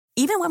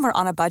Even when we're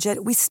on a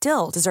budget, we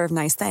still deserve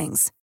nice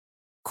things.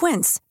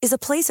 Quince is a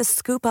place to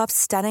scoop up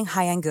stunning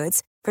high-end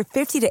goods for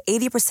 50 to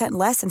 80%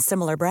 less than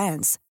similar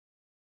brands.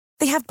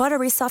 They have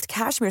buttery soft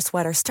cashmere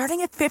sweaters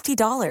starting at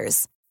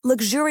 $50,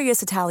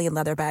 luxurious Italian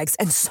leather bags,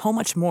 and so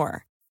much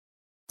more.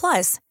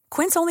 Plus,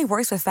 Quince only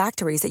works with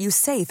factories that use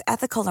safe,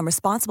 ethical, and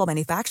responsible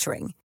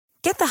manufacturing.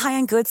 Get the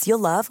high-end goods you'll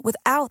love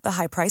without the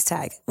high price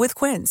tag with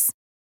Quince.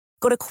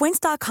 Go to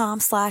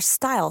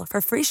quince.com/style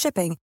for free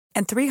shipping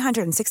and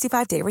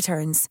 365-day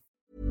returns.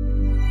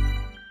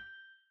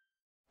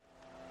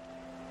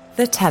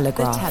 The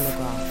Telegraph.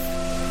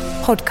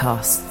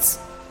 Podcasts.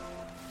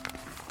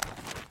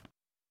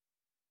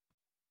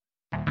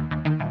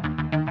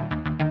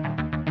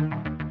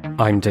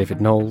 I'm David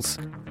Knowles,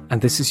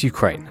 and this is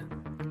Ukraine,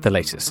 the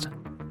latest.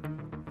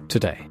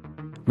 Today,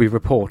 we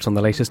report on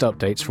the latest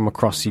updates from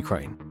across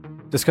Ukraine,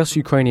 discuss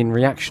Ukrainian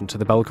reaction to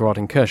the Belgorod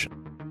incursion,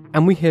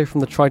 and we hear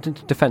from the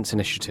Trident Defence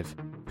Initiative,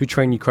 who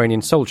train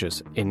Ukrainian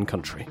soldiers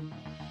in-country.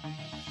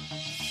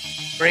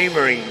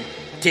 Bravery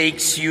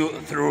takes you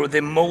through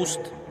the most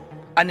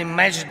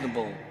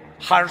unimaginable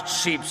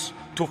hardships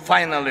to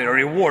finally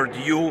reward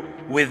you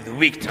with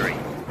victory.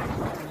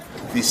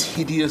 This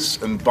hideous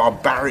and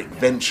barbaric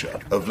venture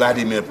of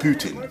Vladimir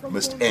Putin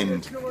must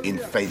end in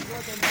failure.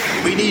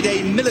 We need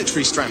a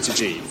military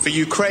strategy for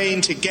Ukraine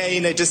to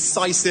gain a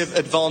decisive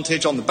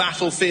advantage on the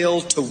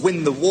battlefield, to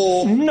win the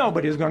war.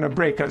 Nobody's going to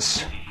break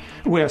us.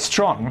 We're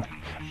strong.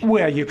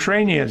 We're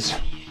Ukrainians.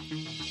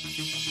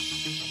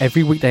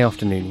 Every weekday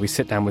afternoon, we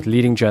sit down with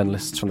leading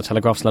journalists from the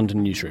Telegraph's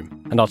London newsroom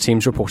and our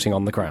teams reporting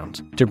on the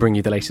ground to bring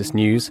you the latest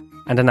news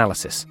and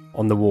analysis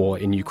on the war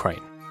in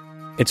Ukraine.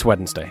 It's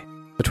Wednesday,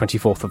 the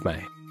 24th of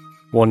May,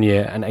 1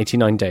 year and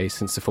 89 days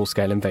since the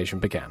full-scale invasion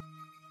began.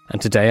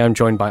 And today I'm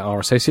joined by our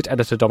associate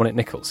editor Dominic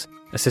Nichols,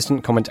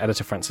 assistant comment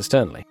editor Francis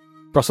Sternley,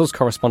 Brussels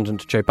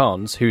correspondent Joe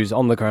Barnes, who's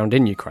on the ground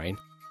in Ukraine,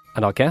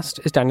 and our guest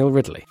is Daniel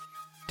Ridley.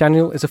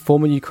 Daniel is a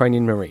former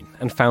Ukrainian Marine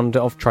and founder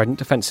of Trident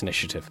Defence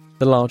Initiative,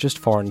 the largest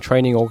foreign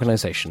training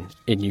organisation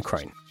in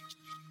Ukraine.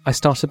 I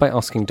started by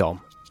asking Dom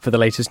for the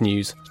latest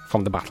news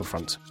from the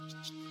battlefront.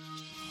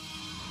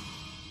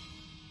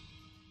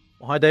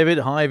 Hi David,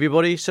 hi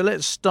everybody. So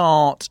let's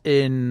start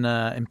in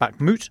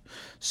Bakhmut.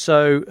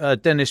 So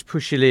Denis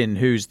Pushilin,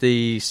 who's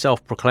the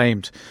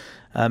self-proclaimed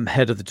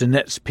head of the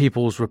Donetsk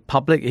People's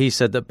Republic, he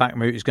said that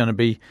Bakhmut is going to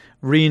be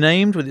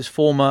renamed with its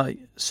former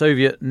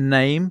Soviet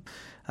name.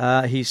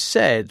 He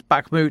said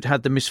Bakhmut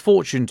had the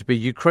misfortune to be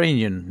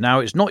Ukrainian. Now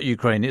it's not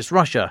Ukraine, it's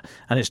Russia.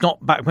 And it's not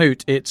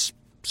Bakhmut, it's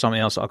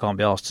something else I can't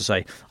be asked to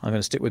say. I'm going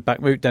to stick with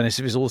Bakhmut, Dennis,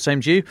 if it's all the same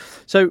to you.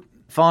 So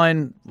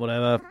fine,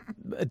 whatever.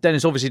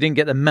 Dennis obviously didn't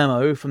get the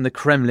memo from the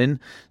Kremlin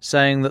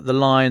saying that the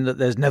line that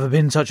there's never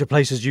been such a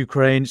place as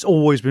Ukraine, it's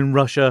always been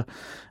Russia.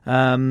 He's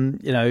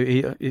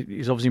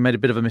obviously made a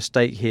bit of a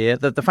mistake here.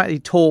 The fact that he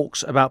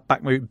talks about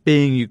Bakhmut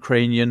being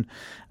Ukrainian,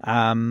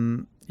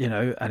 and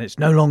it's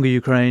no longer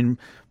Ukraine,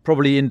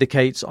 probably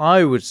indicates,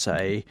 I would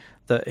say,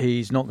 that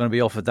he's not going to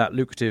be offered that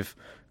lucrative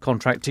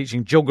contract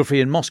teaching geography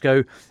in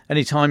Moscow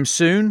anytime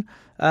soon.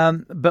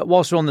 But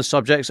whilst we're on the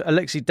subject,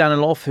 Alexei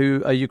Danilov,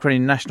 who a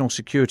Ukrainian national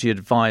security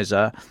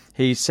advisor,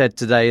 he said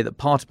today that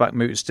part of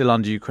Bakhmut is still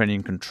under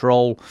Ukrainian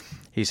control.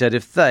 He said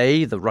if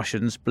they, the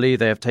Russians, believe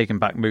they have taken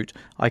Bakhmut,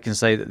 I can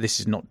say that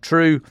this is not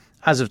true.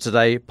 As of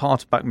today,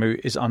 part of Bakhmut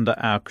is under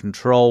our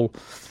control.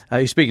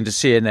 He's speaking to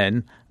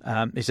CNN.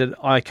 He said,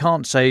 I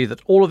can't say that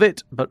all of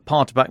it, but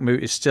part of Bakhmut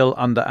is still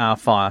under our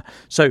fire.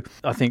 So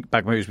I think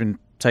Bakhmut has been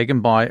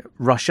taken by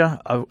Russia.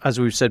 As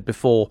we've said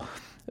before,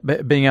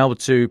 being able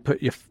to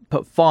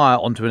put fire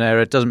onto an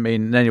area doesn't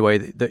mean in any way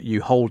that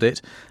you hold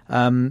it.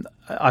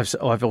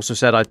 I've also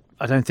said I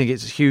don't think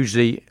it's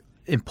hugely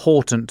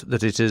important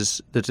that it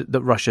is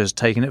that Russia has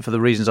taken it for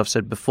the reasons I've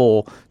said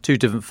before. Two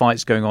different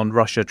fights going on.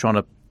 Russia trying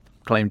to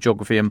claim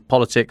geography and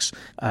politics,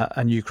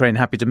 and Ukraine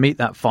happy to meet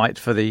that fight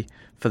for the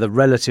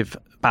relative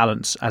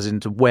balance, as in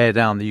to wear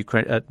down the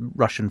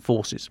Russian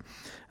forces.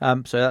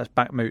 So that's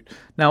Bakhmut.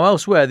 Now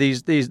elsewhere,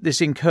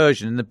 this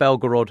incursion in the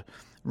Belgorod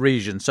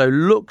region, so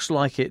looks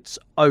like it's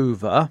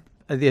over.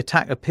 The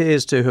attack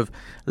appears to have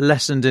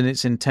lessened in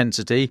its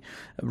intensity.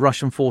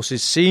 Russian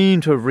forces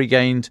seem to have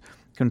regained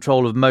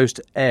control of most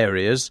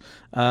areas.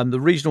 The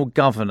regional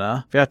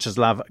governor,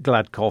 Vyacheslav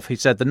Gladkov, he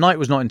said the night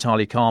was not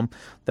entirely calm.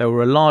 There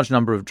were a large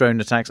number of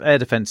drone attacks. Air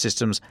defence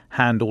systems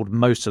handled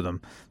most of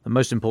them. The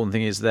most important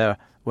thing is there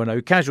were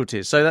no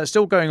casualties. So that's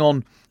still going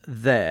on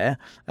there.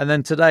 And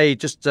then today,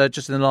 just in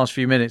the last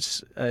few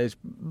minutes,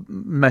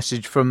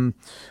 message from,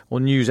 or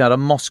news out of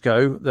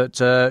Moscow that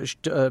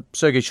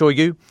Sergei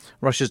Shoigu,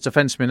 Russia's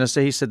defence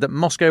minister, he said that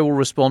Moscow will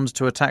respond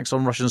to attacks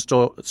on Russian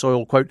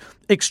soil, quote,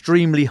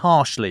 extremely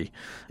harshly.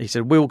 He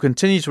said, we will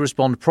continue to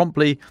respond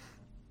promptly.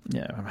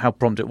 Yeah, how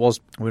prompt it was,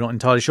 we're not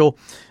entirely sure.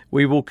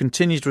 We will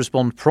continue to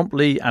respond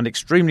promptly and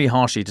extremely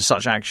harshly to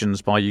such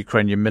actions by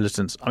Ukrainian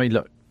militants. I mean,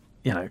 look,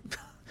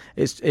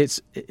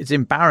 it's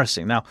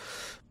embarrassing. Now,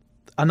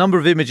 a number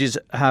of images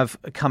have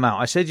come out.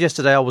 I said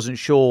yesterday I wasn't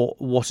sure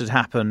what had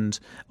happened.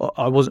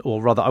 I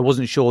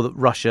wasn't sure that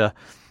Russia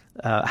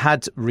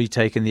had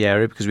retaken the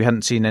area, because we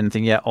hadn't seen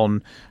anything yet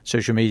on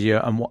social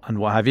media and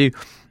what have you.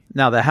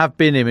 Now, there have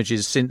been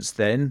images since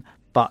then,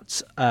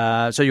 but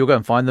so you'll go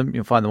and find them.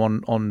 You'll find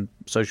them on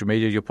social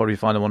media. You'll probably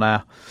find them on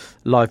our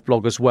live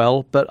blog as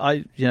well. But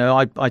I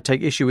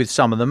take issue with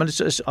some of them,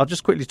 and I'll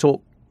just quickly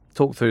talk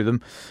through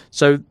them.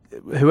 So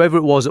whoever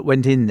it was that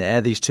went in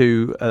there, the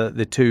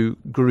two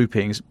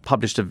groupings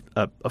published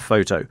a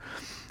photo,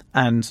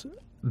 and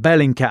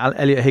Bellingcat,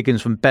 Elliot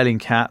Higgins from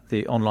Bellingcat,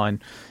 the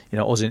online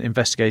Aussie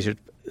investigative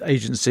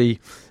agency,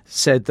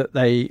 said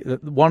that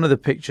one of the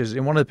pictures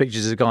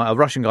is a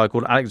Russian guy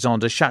called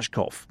Alexander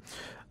Shachkov,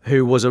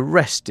 who was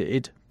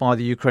arrested by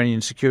the Ukrainian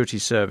security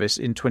service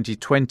in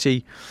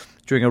 2020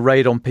 during a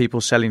raid on people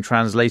selling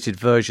translated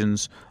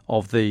versions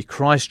of the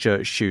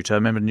Christchurch shooter.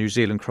 Remember New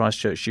Zealand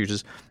Christchurch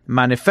shooters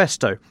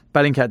manifesto.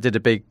 Bellingcat did a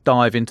big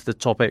dive into the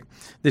topic.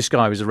 This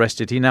guy was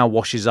arrested. He now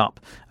washes up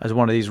as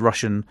one of these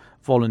Russian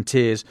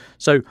volunteers.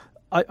 So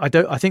I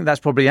think that's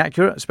probably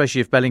accurate,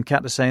 especially if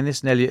Bellingcat is saying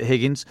this and Elliot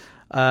Higgins.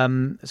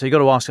 So you've got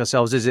to ask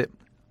ourselves: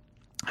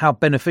 how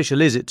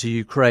beneficial is it to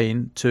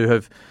Ukraine to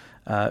have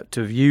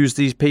used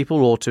these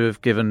people, or to have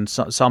given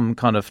some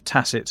kind of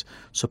tacit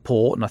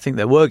support? And I think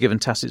they were given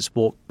tacit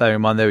support, bearing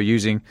in mind they were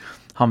using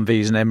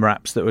Humvees and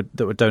MRAPs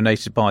that were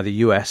donated by the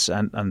US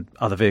and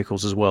other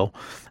vehicles as well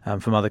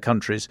from other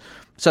countries.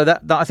 So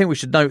that I think we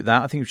should note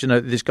that. I think we should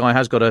note that this guy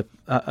has got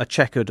a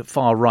checkered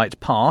far-right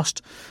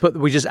past, but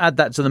we just add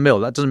that to the mill.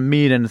 That doesn't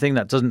mean anything.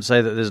 That doesn't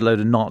say that there's a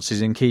load of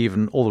Nazis in Kyiv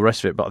and all the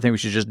rest of it, but I think we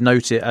should just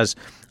note it as,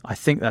 I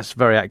think that's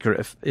very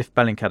accurate if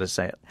Bellingcat is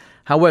saying it.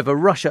 However,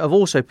 Russia have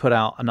also put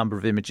out a number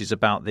of images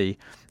about the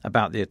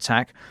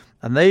attack,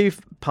 and they've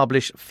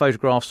published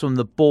photographs from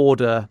the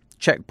border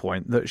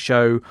checkpoint that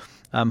show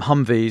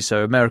Humvees,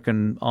 so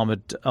American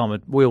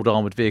wheeled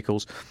armoured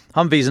vehicles,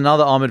 Humvees and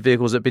other armoured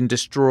vehicles that have been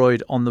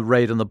destroyed on the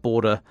raid on the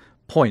border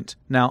point.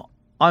 Now,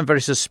 I'm very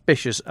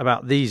suspicious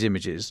about these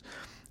images.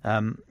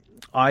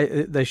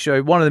 They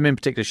show, one of them in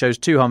particular shows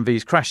two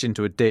Humvees crashed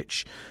into a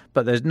ditch,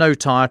 but there's no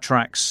tyre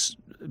tracks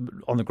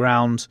on the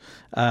ground.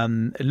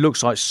 It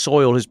looks like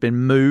soil has been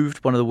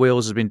moved. One of the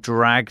wheels has been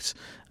dragged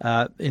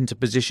into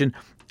position.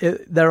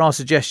 There are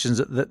suggestions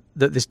that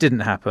this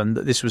didn't happen,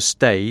 that this was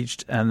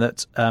staged, and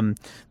that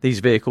these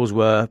vehicles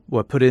were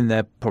put in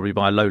there probably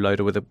by a low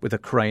loader with a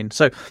crane.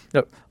 So,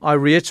 I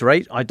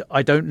reiterate,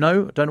 I don't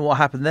know what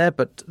happened there,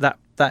 but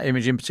that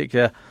image in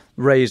particular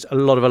raised a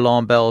lot of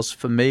alarm bells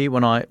for me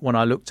when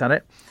I looked at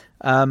it,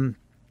 and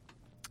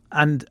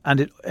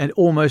it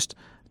almost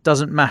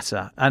doesn't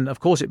matter. And of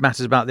course, it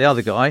matters about the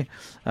other guy,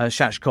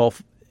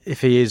 Shachkov,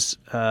 if he has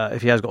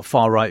got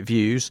far right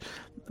views,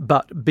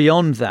 but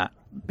beyond that,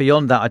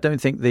 I don't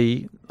think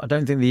the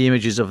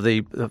images of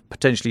the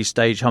potentially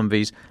staged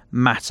Humvees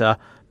matter,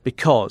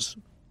 because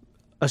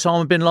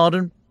Osama bin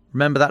Laden,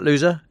 remember that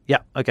loser? Yeah,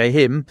 okay,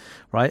 him,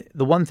 right?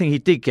 The one thing he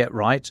did get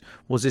right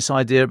was this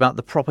idea about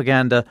the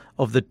propaganda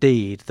of the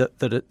deed, that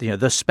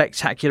the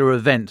spectacular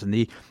event and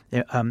the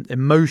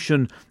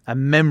emotion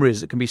and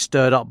memories that can be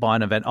stirred up by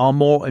an event are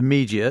more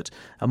immediate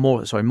and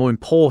more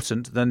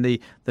important than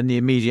the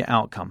immediate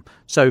outcome.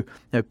 So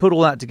put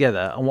all that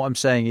together, and what I'm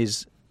saying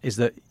is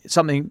that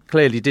something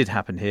clearly did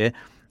happen here.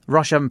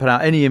 Russia haven't put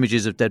out any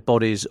images of dead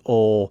bodies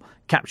or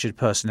captured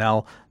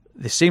personnel.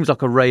 This seems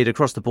like a raid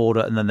across the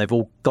border, and then they've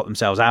all got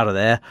themselves out of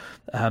there.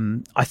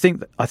 I think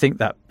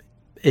that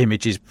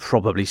image is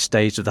probably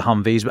staged of the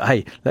Humvees. But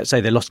hey, let's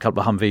say they lost a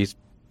couple of Humvees,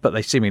 but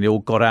they seemingly all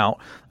got out.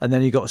 And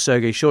then you got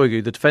Sergei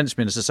Shoigu, the defence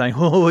minister, saying,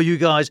 "Oh, you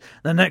guys,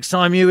 the next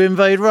time you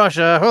invade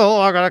Russia,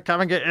 I got to come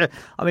and get you."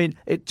 I mean,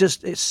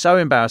 it's so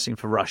embarrassing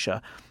for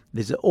Russia.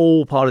 These are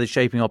all part of the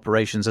shaping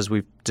operations, as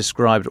we've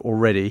described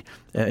already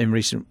in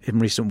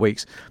recent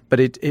weeks. But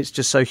it's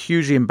just so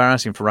hugely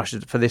embarrassing for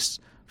Russia for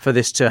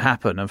this to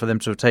happen, and for them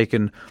to have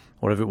taken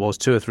whatever it was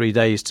 2 or 3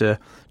 days to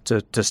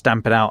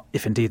stamp it out,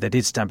 if indeed they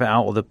did stamp it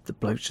out, or the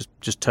blokes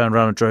just turned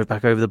around and drove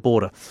back over the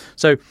border.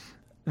 So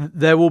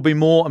there will be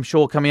more, I'm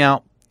sure, coming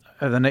out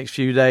over the next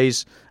few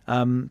days.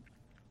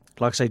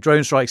 Like I say,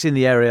 drone strikes in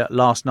the area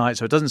last night,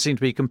 so it doesn't seem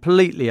to be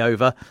completely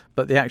over.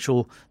 But the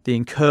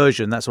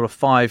incursion, that sort of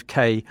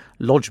 5K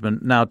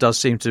lodgement, now does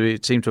seem to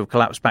have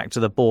collapsed back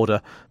to the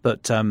border.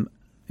 But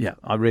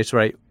I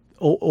reiterate,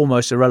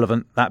 almost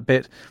irrelevant, that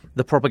bit.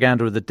 The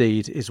propaganda of the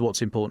deed is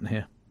what's important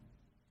here.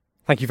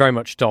 Thank you very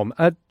much, Dom.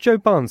 Joe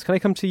Barnes, can I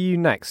come to you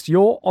next?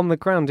 You're on the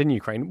ground in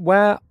Ukraine.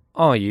 Where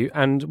are you,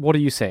 and what are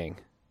you seeing?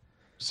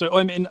 So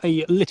I'm in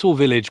a little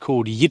village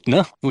called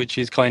Yidna, which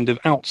is kind of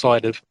about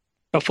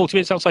 40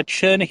 minutes outside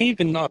Chernihiv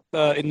in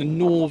the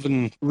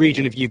northern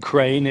region of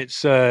Ukraine.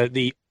 It's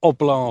the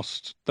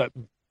oblast that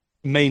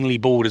mainly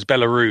borders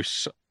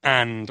Belarus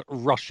and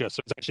Russia.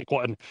 So it's actually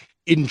quite an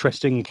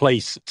interesting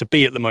place to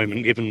be at the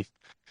moment, given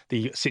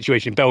the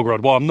situation in Belgorod.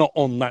 While I'm not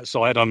on that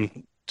side, I'm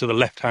to the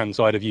left-hand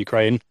side of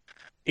Ukraine.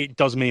 It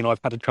does mean I've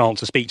had a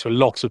chance to speak to a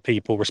lot of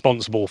people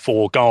responsible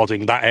for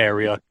guarding that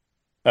area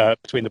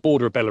between the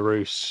border of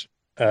Belarus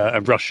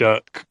and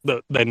Russia,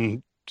 that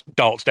then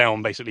darts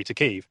down basically to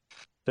Kyiv.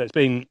 So it's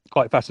been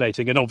quite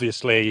fascinating, and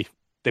obviously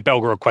the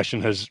Belgorod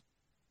question has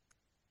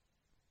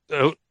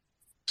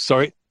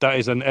Sorry, that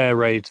is an air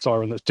raid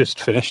siren that's just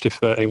finished,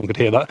 if anyone could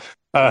hear that.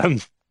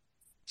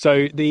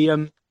 So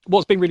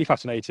what's been really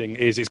fascinating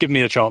is it's given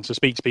me a chance to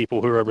speak to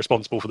people who are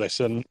responsible for this.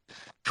 And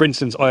for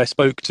instance, I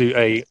spoke to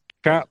a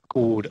chap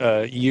called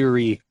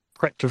Yuri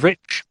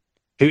Petrovic,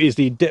 who is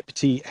the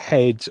deputy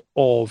head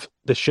of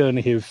the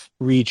Chernihiv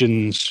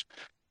region's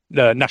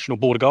National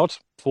Border Guard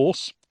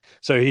force.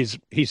 So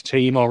his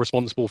team are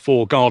responsible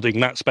for guarding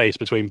that space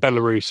between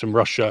Belarus and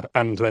Russia,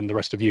 and then the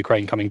rest of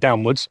Ukraine coming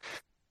downwards.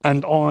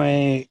 And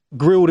I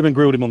grilled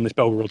him on this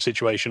Belgorod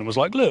situation and was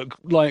like, look,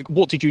 like,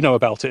 what did you know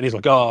about it? And he's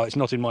like, it's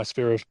not in my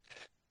sphere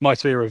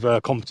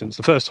of competence.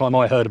 The first time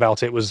I heard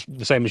about it was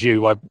the same as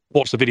you. I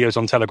watched the videos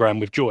on Telegram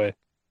with joy.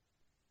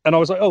 And I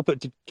was like, but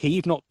did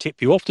Kyiv not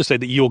tip you off to say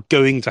that you're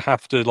going to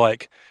have to,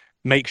 like,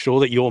 make sure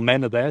that your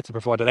men are there to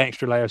provide an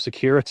extra layer of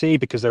security?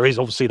 Because there is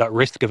obviously that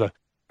risk of a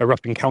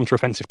Russian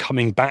counteroffensive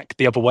coming back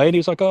the other way. And he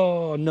was like,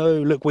 oh,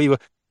 no, look, we were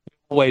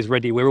always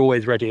ready. We're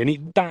always ready.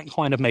 And that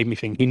kind of made me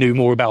think he knew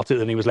more about it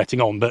than he was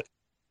letting on. But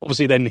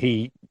obviously then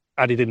he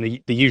added in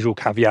the usual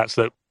caveats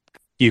that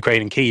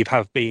Ukraine and Kyiv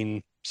have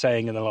been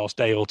saying in the last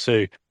day or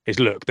two is,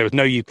 look, there was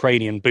no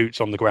Ukrainian boots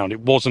on the ground.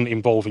 It wasn't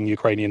involving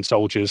Ukrainian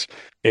soldiers.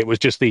 It was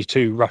just these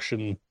two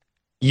Russian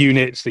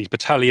units, these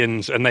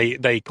battalions, and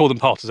they call them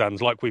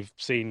partisans, like we've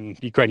seen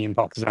Ukrainian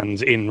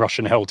partisans in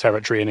Russian-held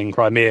territory and in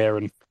Crimea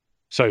and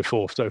so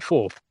forth.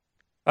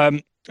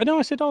 And then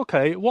I said,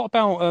 okay, what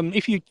about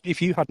if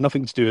you had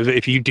nothing to do with it,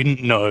 if you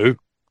didn't know,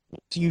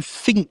 what do you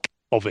think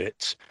of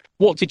it?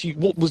 What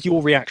was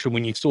your reaction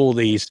when you saw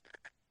these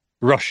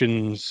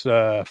Russians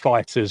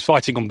fighters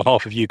fighting on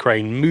behalf of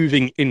Ukraine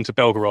moving into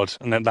Belgorod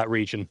and then that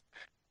region?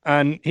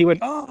 And he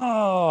went,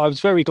 I was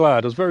very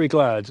glad.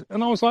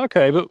 And I was like,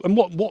 okay, but and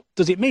what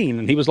does it mean?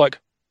 And he was like,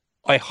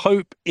 I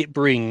hope it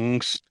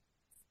brings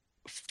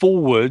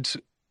forward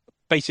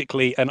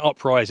basically an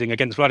uprising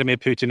against Vladimir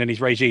Putin and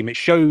his regime. It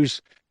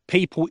shows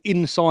people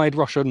inside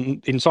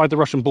the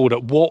Russian border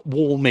what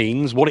war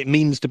means, what it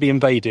means to be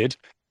invaded,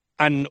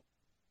 and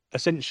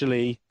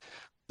essentially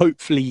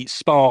hopefully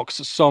sparks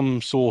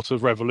some sort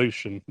of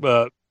revolution.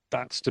 But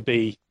that's to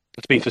be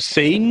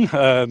foreseen.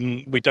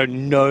 We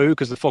don't know,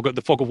 because the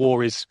fog of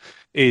war is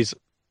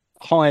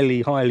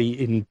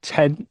highly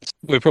intense.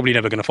 We're probably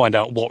never going to find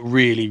out what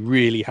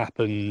really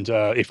happened,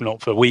 if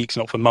not for weeks,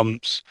 not for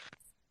months.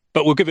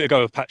 But we'll give it a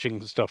go of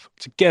patching stuff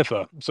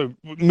together. So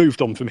we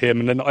moved on from him,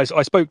 and then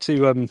I spoke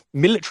to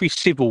military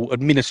civil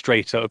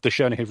administrator of the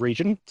Chernihiv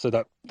region, so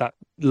that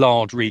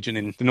large region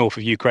in the north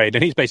of Ukraine,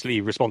 and he's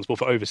basically responsible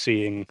for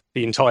overseeing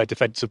the entire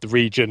defence of the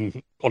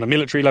region on a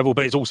military level,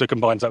 but it also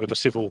combines that with a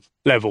civil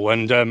level.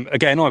 And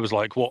again, I was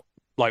like, what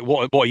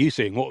are you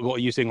seeing? What are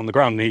you seeing on the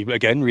ground? And he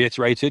again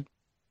reiterated,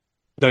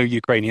 no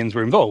Ukrainians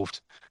were involved.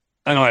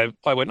 And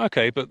I went,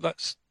 okay, but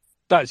that's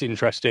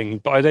interesting.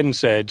 But I then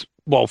said,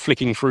 while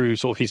flicking through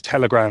sort of his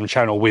Telegram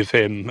channel with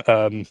him,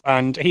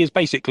 and he is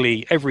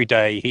basically every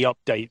day he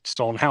updates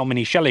on how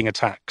many shelling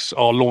attacks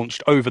are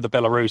launched over the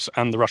Belarus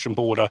and the Russian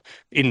border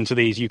into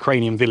these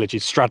Ukrainian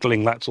villages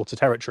straddling that sort of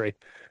territory.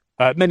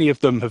 Many of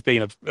them have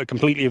been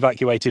completely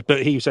evacuated,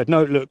 but he said,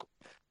 no, look,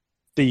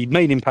 the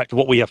main impact of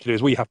what we have to do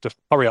is we have to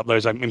hurry up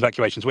those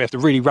evacuations. We have to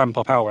really ramp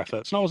up our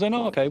efforts. And I was saying,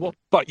 okay,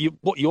 what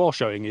you are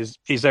showing is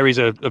there is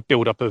a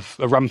build-up of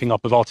a ramping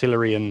up of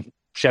artillery and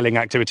shelling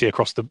activity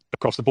across the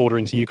border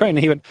into Ukraine. And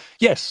he went,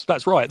 yes,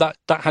 that's right. That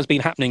has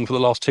been happening for the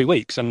last 2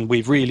 weeks, and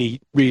we've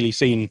really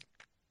seen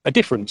a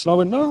difference. And I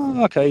went,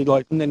 okay.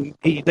 Like, and then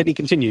he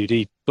continued.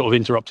 He sort of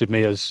interrupted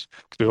me, as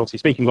we were obviously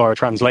speaking via a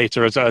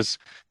translator, as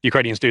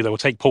Ukrainians do. They will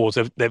take pause.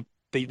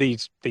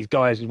 These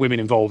guys and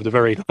women involved are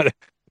very.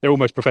 They're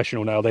almost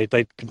professional now. They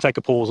can take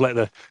a pause, let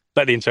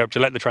the interpreter,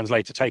 let the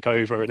translator take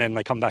over, and then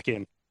they come back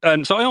in.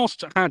 And so I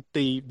asked, had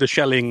the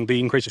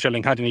increase of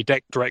shelling, had any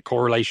direct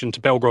correlation to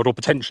Belgorod or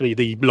potentially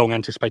the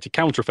long-anticipated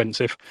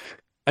counteroffensive?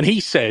 And he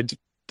said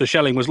the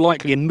shelling was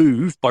likely a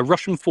move by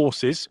Russian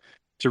forces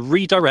to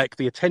redirect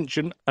the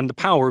attention and the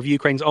power of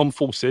Ukraine's armed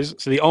forces,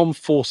 so the armed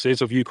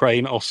forces of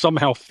Ukraine are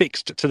somehow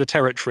fixed to the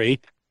territory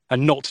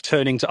and not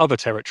turning to other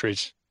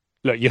territories.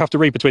 Look, you have to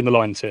read between the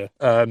lines here.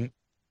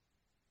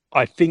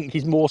 I think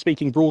he's more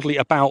speaking broadly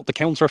about the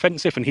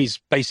counteroffensive, and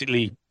he's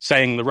basically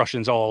saying the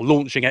Russians are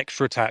launching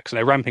extra attacks and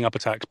they're ramping up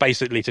attacks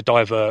basically to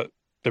divert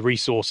the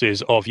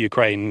resources of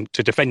Ukraine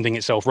to defending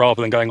itself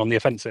rather than going on the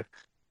offensive.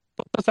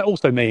 But does that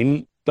also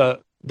mean that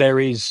there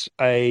is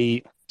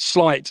a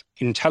slight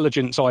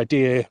intelligence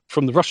idea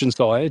from the Russian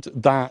side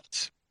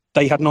that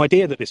they had an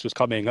idea that this was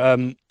coming?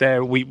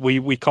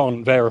 We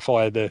can't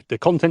verify the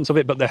contents of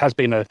it, but there has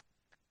been a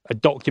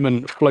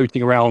document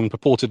floating around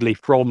purportedly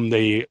from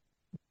the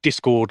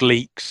Discord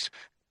leaks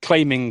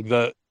claiming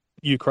that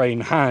Ukraine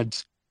had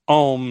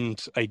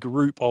armed a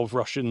group of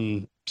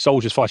Russian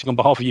soldiers fighting on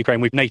behalf of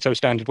Ukraine with NATO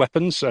standard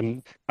weapons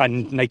and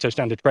NATO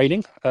standard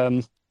training,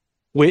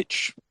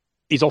 which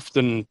is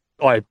often,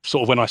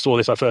 when I saw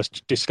this, I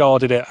first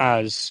discarded it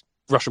as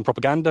Russian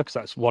propaganda, because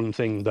that's one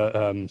thing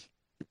that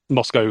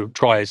Moscow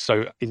tries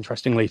so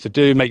interestingly to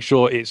do, make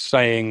sure it's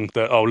saying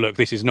that, oh, look,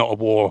 this is not a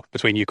war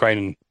between Ukraine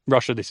and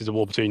Russia, this is a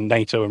war between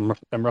NATO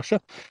and Russia.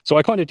 So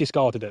I kind of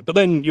discarded it. But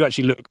then you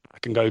actually look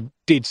back and go,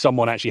 did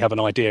someone actually have an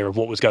idea of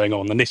what was going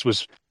on? And this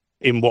was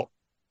in what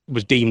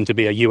was deemed to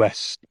be a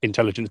US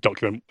intelligence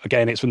document.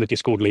 Again, it's from the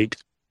Discord leaks.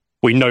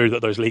 We know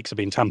that those leaks have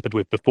been tampered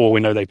with before. We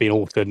know they've been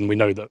altered, and we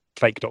know that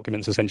fake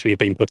documents essentially have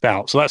been put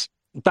out. So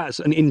that's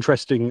an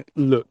interesting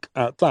look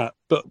at that.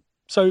 But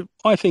so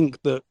I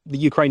think that the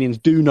Ukrainians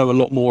do know a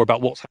lot more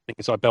about what's happening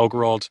inside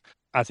Belgorod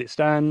as it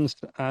stands,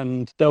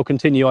 and they'll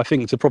continue, I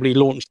think, to probably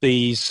launch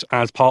these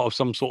as part of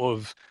some sort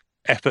of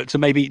effort to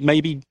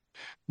maybe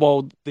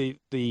while the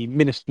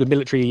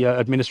military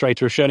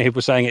administrator of Chernihiv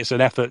was saying it's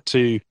an effort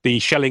to be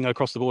shelling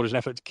across the border, an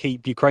effort to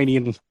keep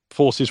Ukrainian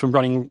forces from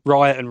running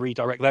riot and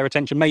redirect their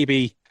attention.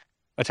 Maybe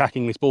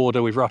attacking this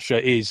border with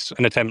Russia is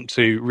an attempt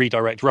to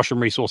redirect Russian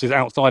resources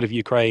outside of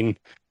Ukraine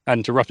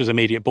and to Russia's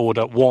immediate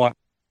border while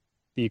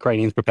the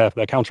Ukrainians prepare for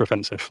their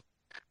counteroffensive.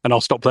 And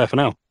I'll stop there for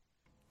now.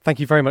 Thank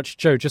you very much,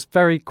 Joe. Just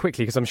very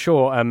quickly, because I'm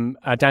sure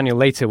Daniel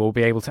later will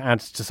be able to add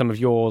to some of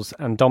yours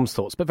and Dom's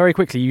thoughts. But very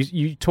quickly,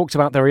 you talked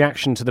about the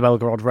reaction to the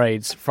Belgorod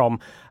raids from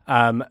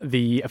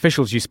the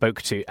officials you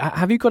spoke to.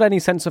 Have you got any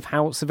sense of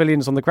how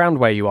civilians on the ground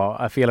where you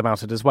are feel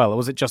about it as well, or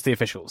was it just the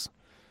officials?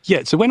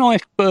 Yeah, so when I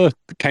first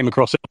came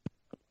across it,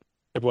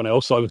 everyone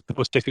else, I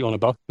was sitting on a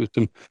bus with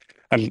them,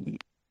 and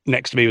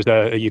next to me was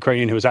a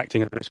Ukrainian who was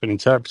acting as an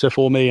interpreter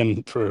for me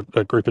and for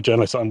a group of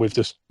journalists that I'm with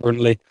just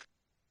currently.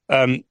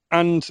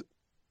 And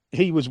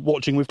he was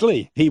watching with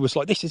glee. He was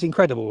like, this is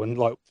incredible. And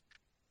like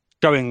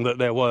showing that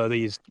there were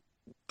these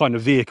kind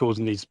of vehicles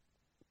and these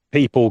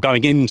people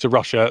going into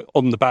Russia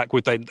on the back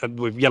with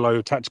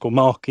yellow tactical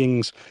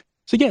markings.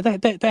 So yeah,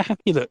 they're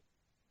happy that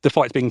the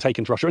fight's being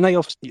taken to Russia. And they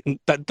obviously,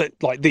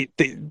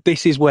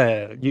 this is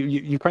where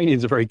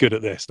Ukrainians are very good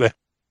at this.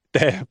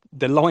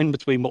 The line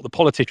between what the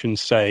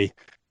politicians say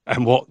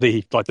and what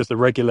the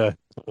regular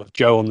sort of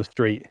Joe on the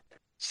street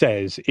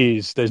says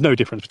is there's no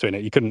difference between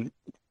it.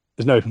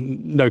 There's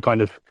no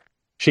kind of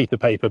sheet of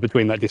paper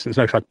between that distance,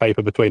 no fact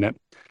paper between it.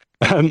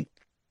 And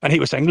he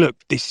was saying, look,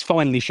 this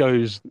finally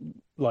shows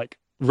like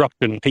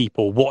Russian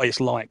people what it's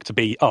like to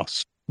be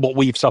us, what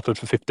we've suffered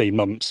for 15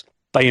 months.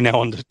 They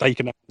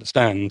can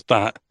understand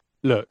that,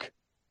 look,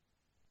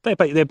 they're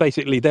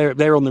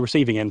on the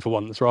receiving end for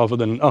once, rather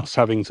than us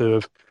having to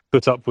have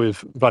put up with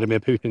Vladimir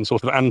Putin's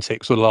sort of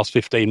antics for the last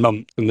 15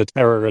 months and the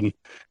terror and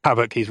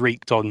havoc he's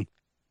wreaked on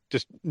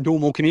just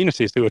normal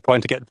communities who are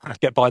trying to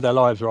get by their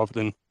lives rather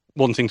than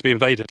wanting to be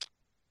invaded.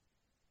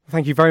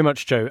 Thank you very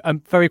much, Joe.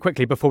 Very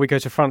quickly, before we go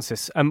to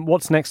Francis,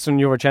 what's next on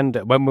your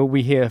agenda? When will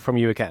we hear from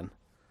you again?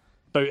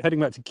 So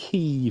heading back to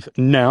Kyiv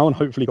now, and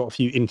hopefully got a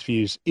few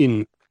interviews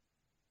in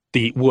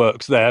the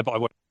works there, but I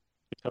want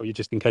to tell you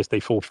just in case they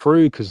fall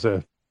through, because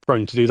they're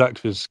prone to do that,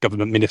 because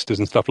government ministers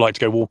and stuff like to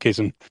go walkies,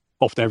 and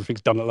often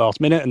everything's done at the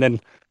last minute. And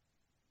then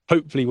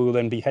hopefully we'll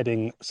then be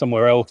heading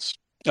somewhere else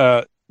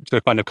to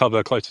kind of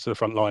cover closer to the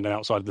front line and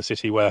outside of the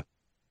city where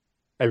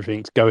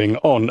everything's going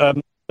on.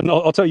 And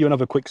I'll tell you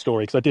another quick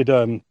story, because I did,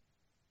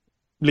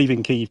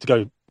 leaving Kyiv to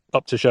go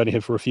up to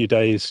Chernihiv for a few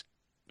days,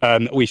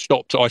 I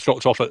stopped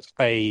off at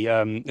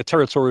a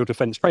territorial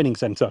defence training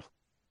centre.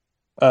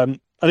 And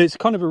it's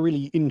kind of a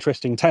really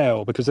interesting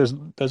tale, because there's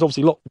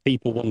obviously lots of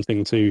people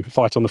wanting to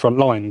fight on the front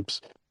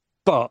lines,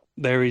 but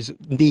there is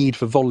need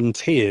for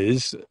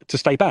volunteers to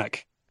stay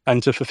back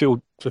and to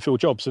fulfil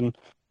jobs. And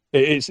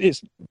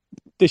it's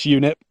this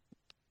unit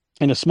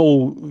in a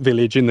small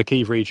village in the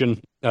Kyiv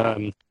region,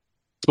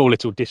 small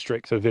little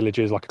district of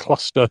villages, like a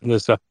cluster. And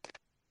there's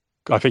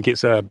I think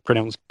it's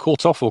pronounced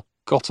Kortov or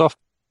Gotov.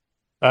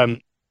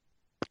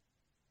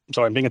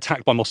 Sorry, I'm being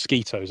attacked by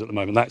mosquitoes at the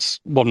moment. That's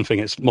one thing.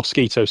 It's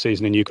mosquito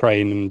season in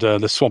Ukraine, and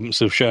the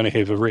swamps of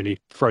Chernihiv have really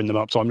thrown them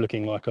up. So I'm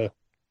looking like a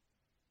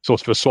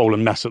sort of a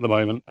swollen mess at the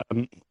moment.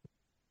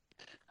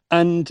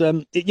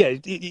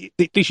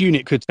 This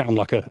unit could sound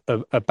like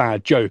a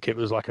bad joke. It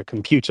was like a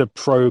computer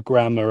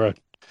programmer, a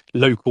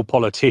local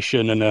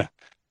politician, and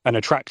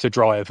a tractor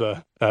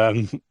driver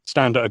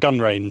stand at a gun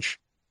range.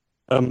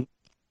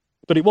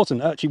 But it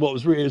wasn't. Actually, it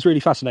was really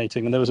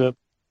fascinating. And there was a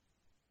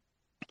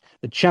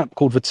chap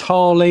called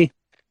Vitaly,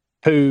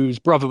 whose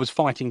brother was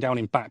fighting down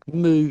in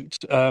Bakhmut.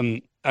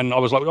 And I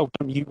was like, oh,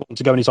 don't you want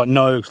to go? And he's like,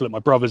 no, because look, my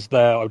brother's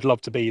there. I would love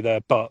to be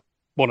there, but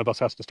one of us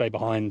has to stay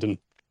behind and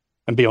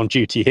be on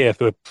duty here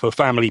for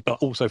family, but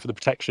also for the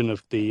protection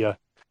of the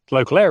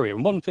local area.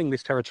 And one thing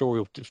this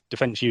territorial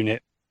defence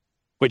unit,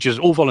 which is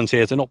all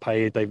volunteers, they're not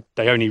paid, they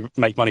only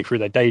make money through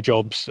their day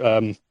jobs,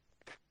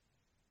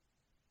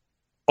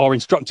 are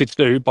instructed to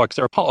do, because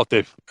they're a part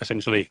of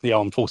essentially the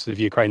armed forces of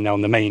Ukraine now,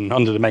 and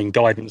under the main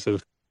guidance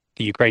of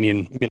the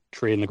Ukrainian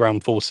military and the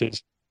ground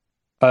forces.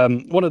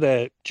 One of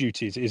their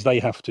duties is they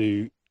have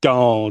to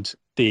guard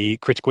the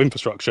critical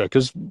infrastructure,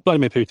 because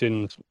Vladimir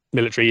Putin's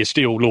military is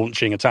still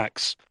launching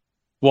attacks.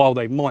 While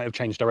they might have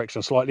changed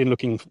direction slightly and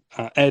looking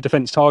at air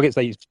defence targets,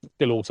 they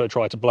still also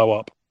try to blow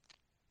up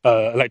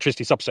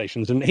electricity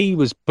substations. And he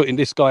was putting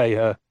this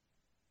guy,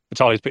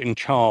 battalion is put in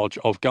charge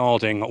of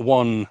guarding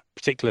one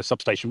particular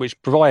substation, which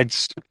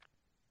provides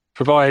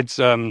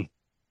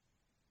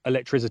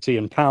electricity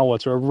and power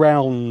to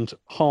around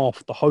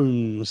half the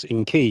homes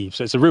in Kyiv.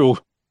 So it's a real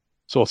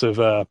sort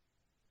of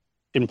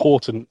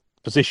important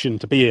position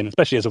to be in,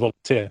 especially as a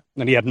volunteer.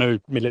 And he had no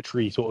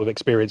military sort of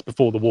experience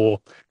before the war.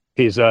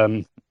 His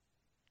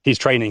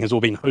training has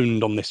all been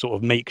honed on this sort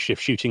of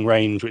makeshift shooting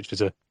range, which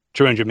is a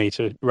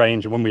 200-meter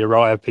range. And when we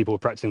arrived, people were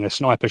practicing their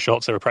sniper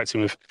shots. They were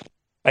practicing with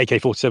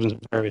AK-47s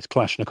and various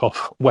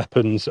Kalashnikov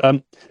weapons.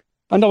 And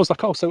I was like,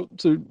 so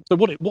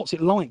what's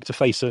it like to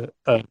face to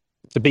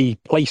be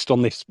placed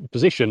on this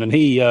position? And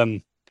he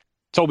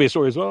told me a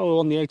story as well.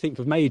 On the 18th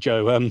of May,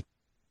 Joe,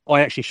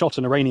 I actually shot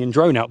an Iranian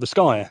drone out of the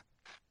sky.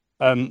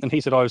 And he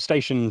said, I was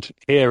stationed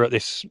here at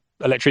this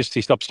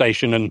electricity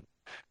substation, and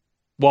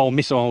while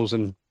missiles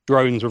and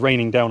drones were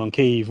raining down on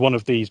Kyiv, one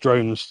of these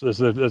drones, as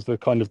the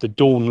kind of the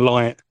dawn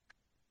light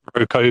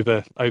broke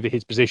over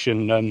his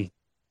position,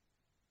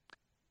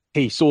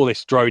 he saw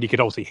this drone, he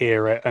could obviously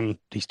hear it, and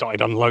he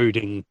started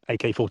unloading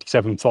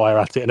AK-47 fire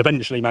at it, and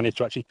eventually managed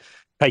to actually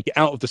take it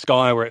out of the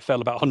sky, where it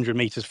fell about 100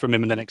 meters from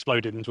him and then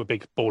exploded into a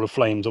big ball of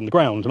flames on the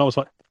ground. And I was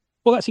like,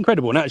 well, that's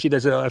incredible. And actually,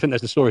 I think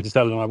there's a story to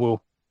tell, and I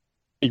will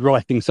be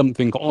writing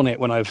something on it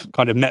when I've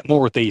kind of met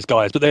more of these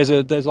guys. But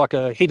there's like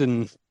a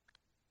hidden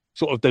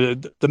sort of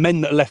the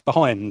men that are left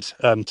behind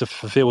to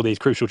fulfill these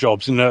crucial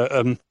jobs. And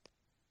I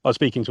was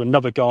speaking to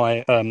another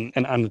guy, and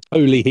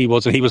Anatoly he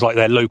was like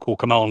their local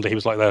commander. He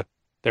was like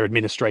their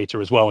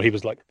administrator as well. He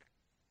was like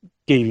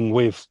dealing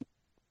with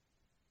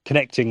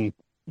connecting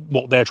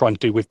what they're trying to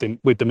do with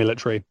the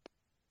military.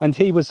 And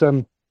he was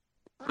oh,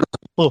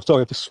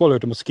 sorry, I've just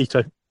swallowed a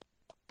mosquito.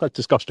 That's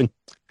disgusting.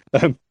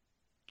 There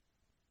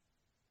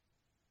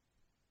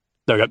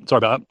we go. Sorry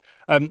about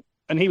that.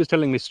 And he was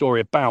telling this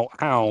story about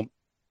how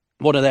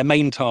one of their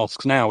main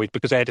tasks now is,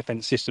 because air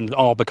defense systems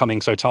are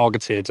becoming so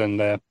targeted,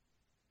 and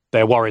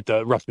they're worried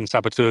that Russian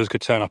saboteurs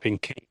could turn up in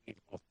Kyiv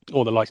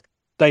or the like.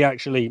 They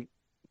actually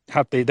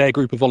have their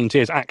group of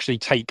volunteers actually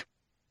take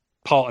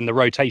part in the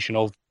rotation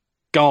of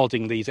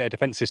guarding these air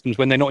defense systems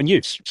when they're not in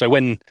use. So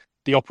when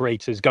the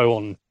operators go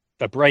on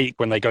a break,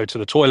 when they go to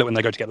the toilet, when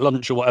they go to get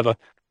lunch or whatever,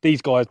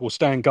 these guys will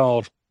stand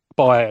guard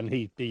by it. And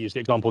he used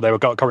the example, they were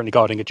currently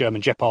guarding a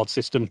German Gepard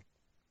system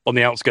on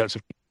the outskirts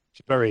of,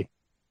 which is very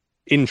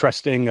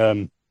interesting.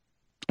 And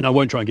I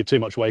won't try and give too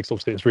much away because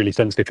obviously it's really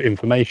sensitive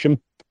information.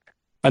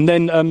 And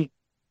then,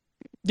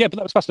 yeah, but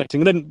that was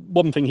fascinating. And then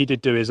one thing he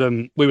did do is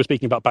we were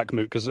speaking about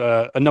Bakhmut because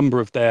a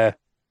number of their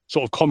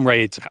sort of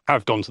comrades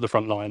have gone to the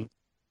front line.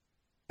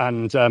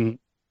 And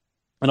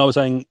I was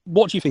saying,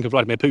 what do you think of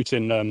Vladimir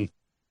Putin?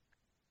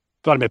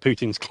 Vladimir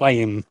Putin's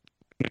claim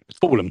has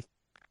fallen.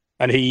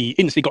 And he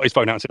instantly got his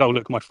phone out and said, oh,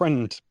 look, my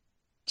friend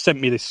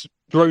sent me this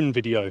drone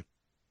video.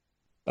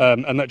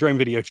 And that drone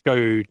video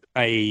showed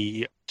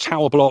a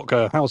tower block,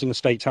 a housing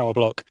estate tower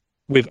block,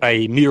 with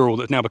a mural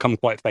that's now become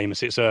quite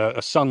famous. It's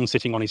a son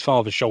sitting on his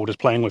father's shoulders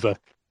playing with a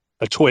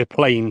toy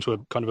plane to a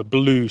kind of a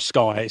blue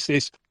sky.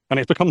 And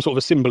it's become sort of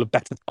a symbol of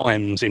better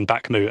times in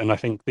Bakhmut. And I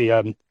think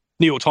the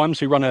New York Times,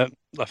 who run a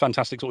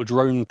fantastic sort of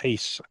drone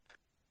piece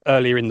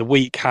earlier in the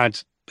week,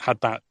 had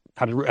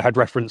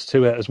reference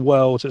to it as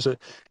well. So it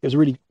was a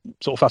really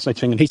sort of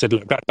fascinating thing. And he said,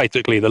 look, that's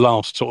basically the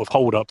last sort of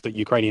hold up that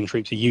Ukrainian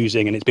troops are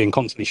using, and it's being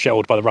constantly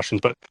shelled by the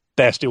Russians, but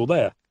they're still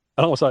there.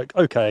 And I was like,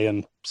 okay,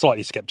 and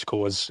slightly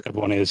skeptical as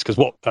everyone is, because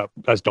what,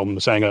 as Dom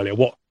was saying earlier,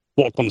 what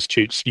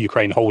constitutes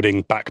Ukraine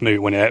holding Bakhmut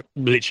when they're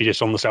literally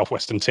just on the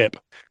southwestern tip?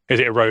 Is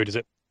it a road? Is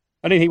it?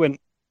 And then he went,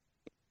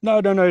 no,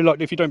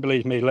 like, if you don't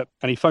believe me,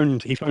 and he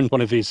phoned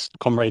one of his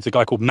comrades, a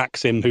guy called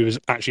Maxim, who was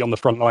actually on the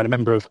front line, a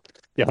member of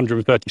the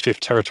 135th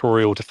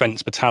Territorial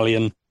Defence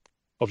Battalion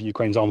of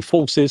Ukraine's armed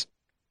forces.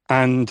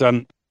 And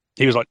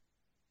he was like,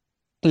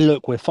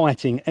 look, we're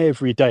fighting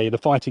every day. The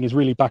fighting is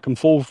really back and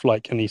forth.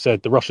 And he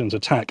said, the Russians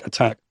attack.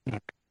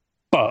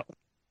 But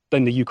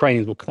then the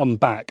Ukrainians will come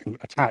back and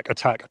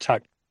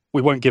attack.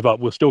 We won't give up.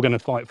 We're still going to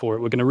fight for it.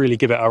 We're going to really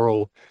give it our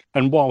all.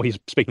 And while he's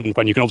speaking on the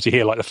phone, you can obviously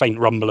hear the faint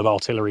rumble of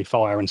artillery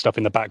fire and stuff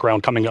in the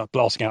background coming up,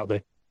 blasting out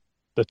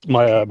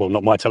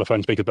not my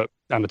telephone speaker, but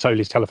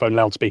Anatoly's telephone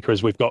loudspeaker,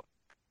 as we've got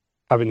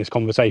having this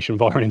conversation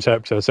via an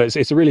interpreter. So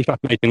it's a really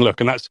fascinating look.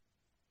 And that's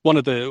one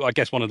of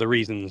the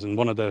reasons and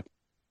one of the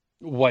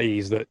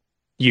ways that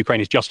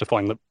Ukraine is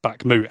justifying that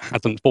Bakhmut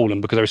hasn't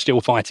fallen, because there is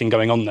still fighting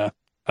going on there.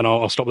 And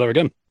I'll stop there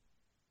again.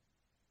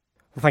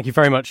 Well, thank you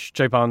very much,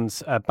 Joe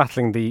Barnes,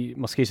 battling the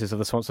mosquitoes of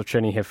the swamps of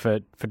Chernihiv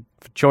for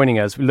joining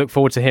us. We look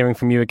forward to hearing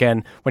from you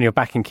again when you're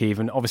back in Kyiv,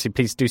 and obviously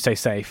please do stay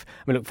safe.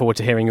 We look forward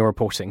to hearing your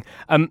reporting.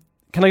 Can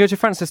I go to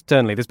Francis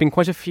Durnley? There's been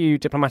quite a few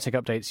diplomatic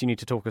updates you need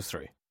to talk us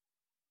through.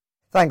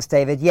 Thanks,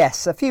 David.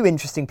 Yes, a few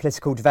interesting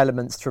political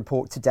developments to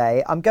report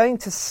today. I'm going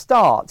to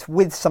start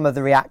with some of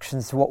the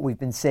reactions to what we've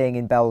been seeing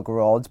in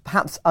Belgorod.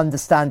 Perhaps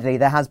understandably,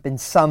 there has been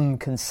some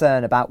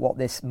concern about what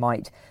this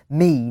might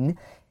mean.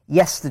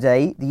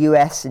 Yesterday, the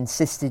US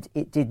insisted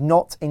it did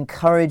not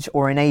encourage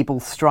or enable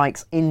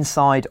strikes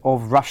inside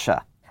of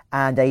Russia.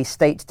 and a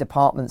State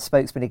Department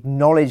spokesman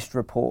acknowledged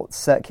reports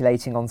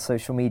circulating on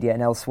social media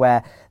and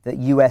elsewhere that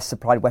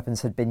US-supplied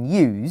weapons had been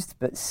used,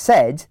 but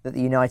said that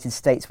the United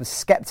States was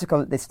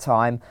sceptical at this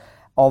time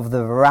of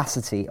the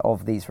veracity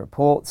of these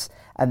reports.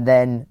 And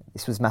then,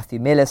 this was Matthew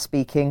Miller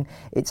speaking,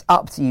 it's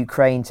up to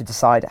Ukraine to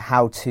decide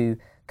how to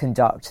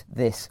conduct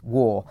this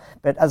war.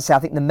 But as I say, I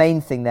think the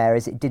main thing there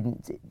is it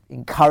didn't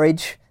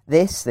encourage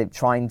this. They're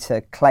trying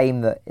to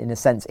claim that, in a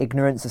sense,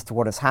 ignorance as to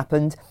what has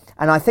happened.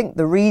 And I think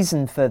the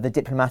reason for the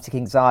diplomatic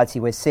anxiety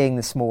we're seeing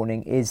this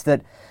morning is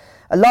that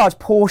a large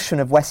portion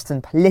of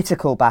Western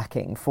political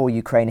backing for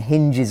Ukraine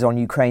hinges on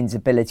Ukraine's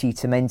ability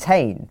to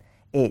maintain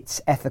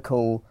its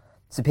ethical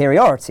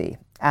superiority.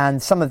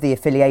 And some of the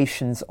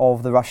affiliations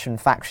of the Russian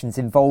factions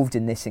involved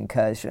in this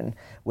incursion,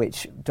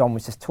 which Don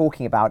was just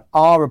talking about,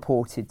 are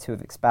reported to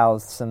have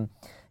espoused some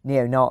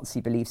neo-Nazi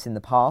beliefs in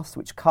the past,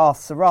 which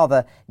casts a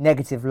rather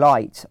negative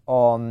light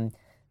on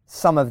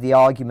some of the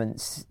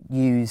arguments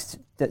used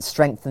that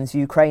strengthens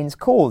Ukraine's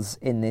cause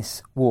in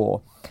this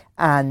war.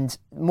 And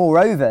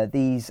moreover,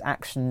 these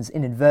actions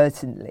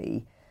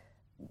inadvertently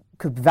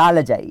could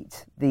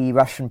validate the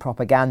Russian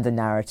propaganda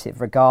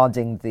narrative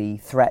regarding the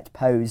threat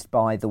posed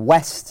by the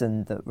West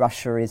and that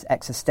Russia is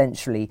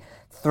existentially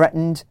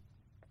threatened.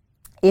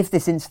 If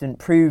this incident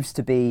proves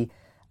to be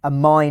a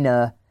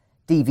minor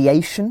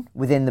deviation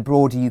within the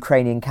broader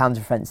Ukrainian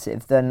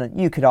counteroffensive, then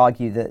you could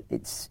argue that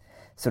it's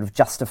sort of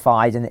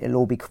justified and it'll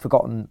all be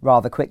forgotten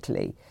rather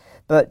quickly.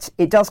 But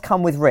it does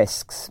come with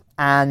risks,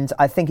 and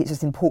I think it's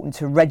just important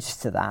to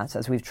register that,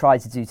 as we've tried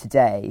to do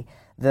today,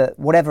 that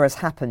whatever has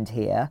happened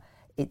here,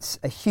 it's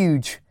a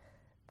huge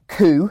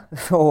coup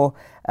for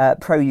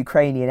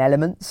pro-Ukrainian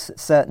elements,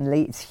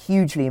 certainly. It's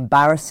hugely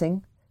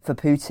embarrassing for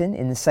Putin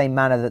in the same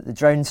manner that the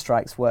drone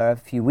strikes were a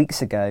few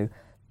weeks ago.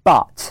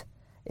 But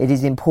it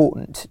is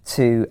important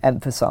to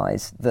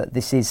emphasise that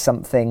this is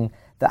something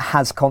that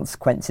has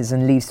consequences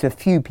and leads to a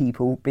few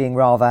people being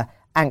rather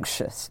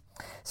anxious.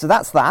 So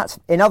that's that.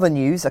 In other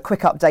news, a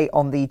quick update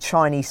on the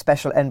Chinese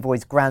Special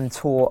Envoy's grand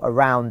tour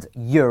around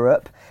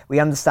Europe. We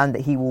understand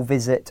that he will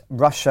visit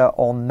Russia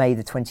on May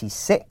the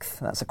 26th.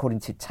 That's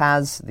according to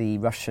TASS, the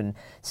Russian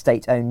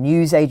state-owned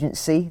news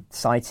agency,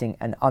 citing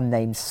an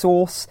unnamed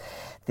source.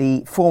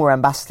 The former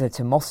ambassador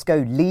to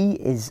Moscow, Li,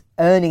 is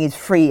earning his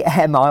free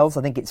air miles,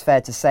 I think it's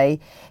fair to say.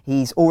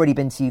 He's already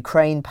been to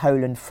Ukraine,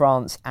 Poland,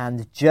 France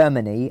and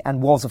Germany,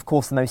 and was, of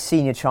course, the most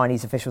senior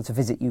Chinese official to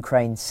visit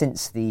Ukraine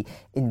since the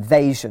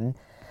invasion.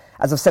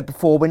 As I've said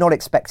before, we're not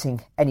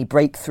expecting any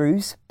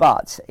breakthroughs,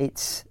 but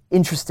it's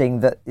interesting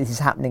that this is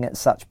happening at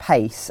such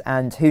pace,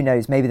 and who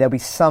knows, maybe there'll be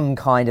some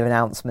kind of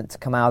announcement to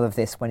come out of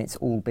this when it's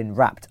all been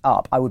wrapped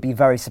up. I would be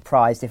very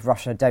surprised if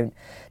Russia don't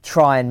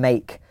try and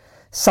make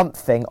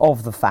something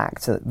of the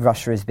fact that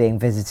Russia is being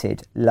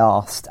visited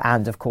last,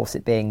 and of course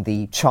it being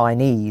the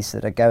Chinese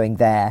that are going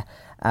there,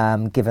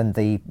 given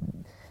the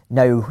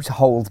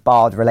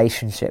no-hold-barred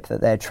relationship that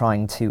they're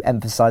trying to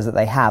emphasise that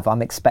they have.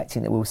 I'm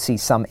expecting that we'll see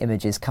some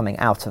images coming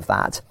out of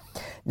that.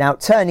 Now,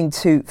 turning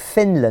to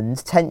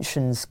Finland,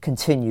 tensions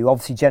continue.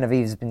 Obviously,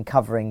 Genevieve has been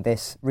covering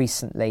this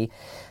recently.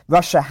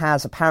 Russia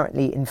has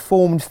apparently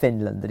informed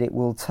Finland that it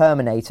will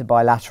terminate a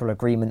bilateral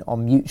agreement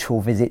on mutual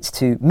visits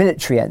to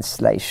military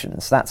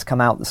installations. That's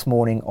come out this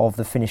morning of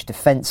the Finnish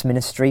Defence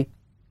Ministry.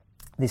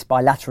 This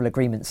bilateral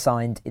agreement,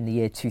 signed in the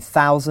year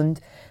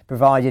 2000,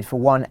 provided for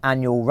one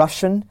annual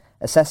Russian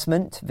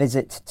assessment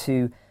visit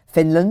to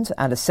Finland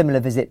and a similar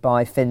visit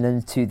by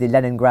Finland to the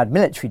Leningrad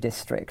military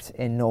district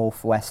in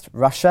northwest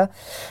Russia.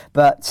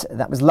 But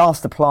that was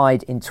last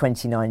applied in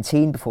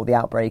 2019 before the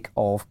outbreak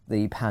of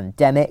the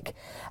pandemic.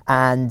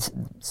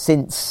 And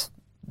since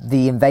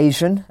the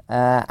invasion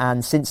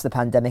and since the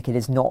pandemic, it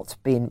has not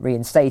been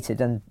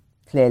reinstated. And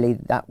clearly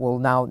that will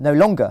now no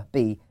longer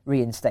be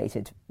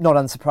reinstated. Not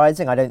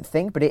unsurprising, I don't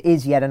think, but it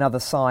is yet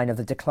another sign of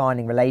the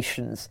declining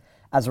relations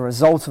as a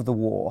result of the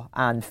war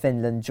and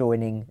Finland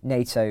joining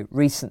NATO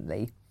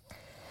recently.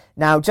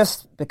 Now,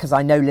 just because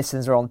I know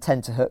listeners are on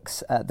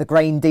tenterhooks, the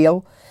grain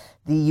deal,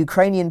 the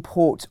Ukrainian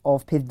port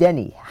of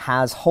Pivdeni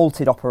has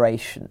halted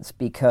operations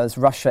because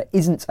Russia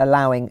isn't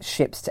allowing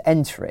ships to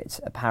enter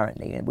it,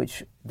 apparently,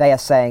 which they are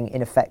saying,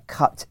 in effect,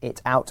 cut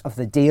it out of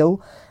the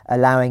deal,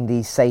 allowing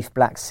these safe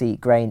Black Sea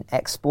grain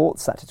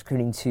exports. That's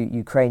according to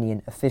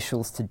Ukrainian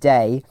officials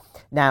today.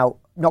 Now,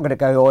 not going to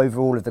go over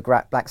all of the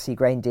Black Sea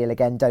grain deal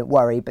again, don't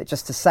worry, but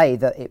just to say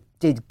that it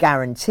did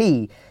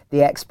guarantee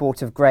the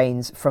export of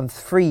grains from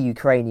 3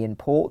 Ukrainian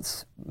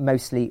ports,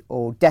 mostly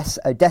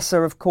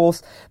Odessa, of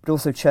course, but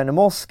also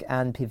Chernomorsk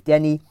and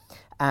Pivdeni.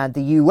 And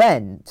the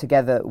UN,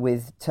 together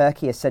with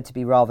Turkey, are said to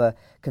be rather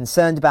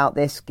concerned about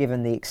this,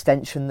 given the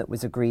extension that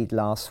was agreed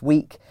last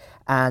week.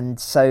 And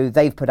so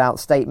they've put out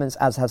statements,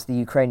 as has the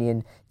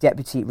Ukrainian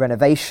Deputy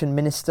Renovation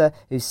Minister,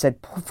 who said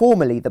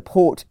formally the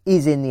port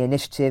is in the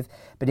initiative,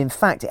 but in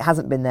fact it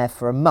hasn't been there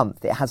for a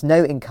month. It has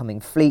no incoming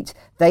fleet.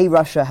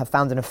 Russia, have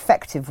found an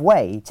effective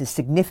way to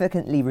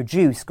significantly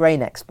reduce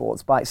grain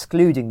exports by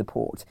excluding the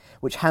port,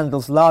 which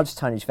handles large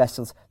tonnage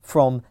vessels,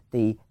 from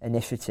the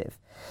initiative.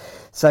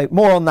 So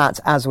more on that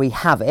as we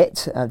have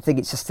it. I think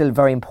it's still a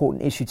very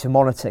important issue to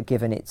monitor,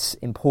 given its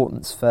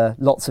importance for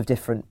lots of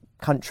different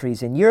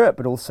countries in Europe,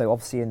 but also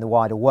obviously in the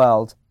wider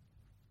world.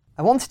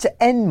 I wanted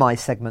to end my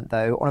segment,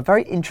 though, on a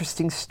very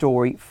interesting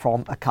story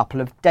from a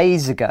couple of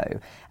days ago.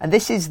 And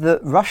this is that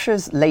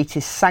Russia's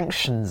latest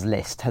sanctions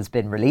list has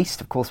been released.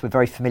 Of course, we're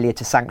very familiar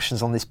to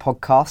sanctions on this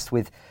podcast,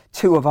 with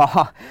two of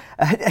our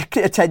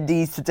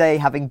attendees today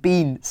having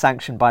been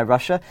sanctioned by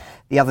Russia.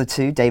 The other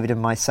two, David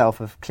and myself,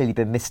 have clearly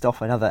been missed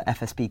off another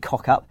FSB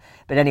cock-up.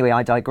 But anyway,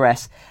 I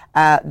digress.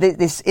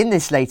 In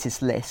this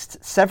latest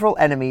list, several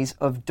enemies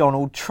of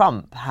Donald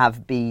Trump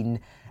have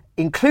been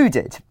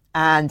included.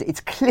 And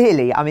it's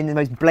clearly, the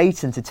most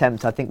blatant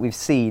attempt I think we've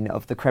seen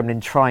of the Kremlin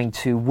trying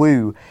to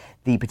woo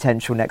the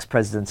potential next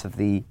president of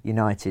the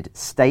United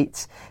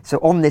States. So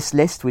on this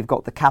list, we've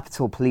got the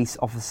Capitol Police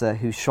officer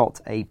who shot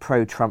a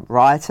pro-Trump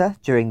rioter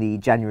during the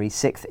January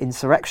 6th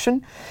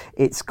insurrection.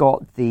 It's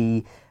got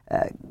the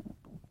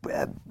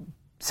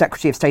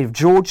Secretary of State of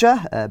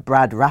Georgia,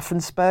 Brad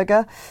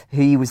Raffensperger.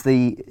 He was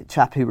the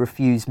chap who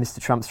refused Mr.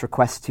 Trump's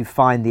request to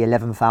find the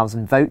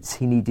 11,000 votes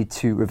he needed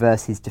to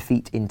reverse his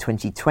defeat in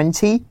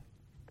 2020.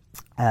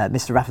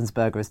 Mr.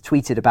 Raffensperger has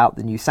tweeted about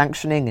the new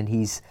sanctioning, and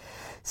he's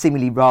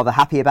seemingly rather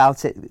happy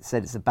about it. It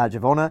said it's a badge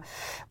of honour.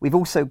 We've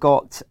also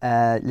got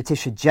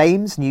Letitia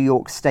James, New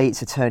York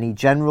State's Attorney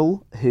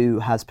General, who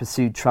has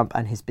pursued Trump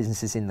and his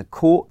businesses in the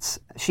courts.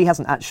 She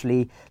hasn't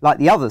actually, like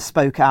the others,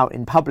 spoke out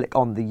in public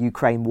on the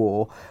Ukraine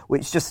war,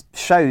 which just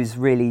shows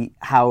really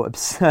how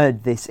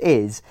absurd this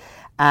is.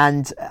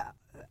 And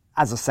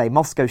as I say,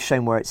 Moscow's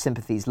shown where its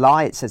sympathies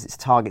lie. It says its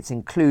targets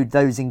include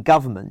those in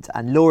government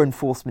and law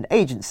enforcement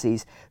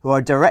agencies who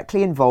are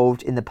directly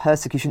involved in the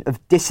persecution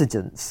of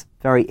dissidents.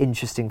 Very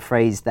interesting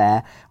phrase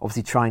there,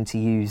 obviously trying to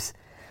use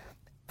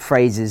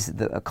phrases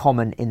that are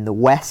common in the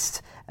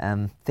West,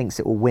 thinks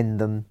it will win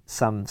them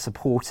some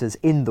supporters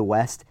in the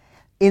West,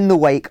 in the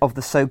wake of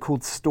the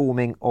so-called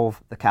storming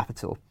of the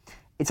Capitol.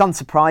 It's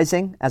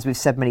unsurprising, as we've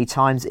said many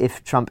times,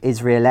 if Trump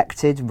is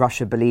re-elected,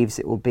 Russia believes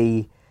it will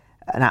be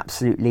an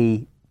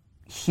absolutely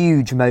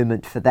huge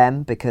moment for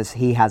them, because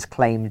he has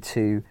claimed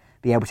to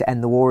be able to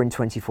end the war in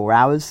 24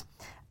 hours.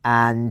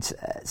 And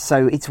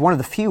so it's one of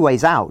the few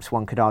ways out,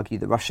 one could argue,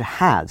 that Russia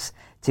has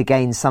to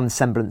gain some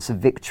semblance of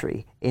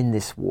victory in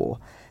this war.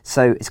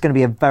 So it's going to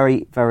be a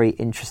very, very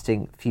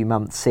interesting few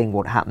months seeing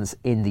what happens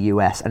in the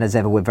US. And as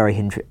ever, we're very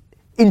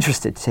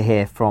interested to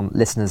hear from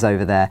listeners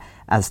over there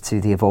as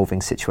to the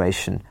evolving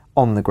situation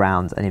on the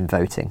ground and in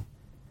voting.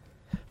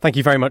 Thank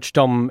you very much,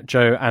 Dom,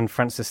 Joe and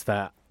Francis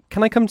there.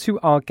 Can I come to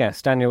our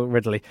guest, Daniel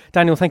Ridley?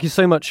 Daniel, thank you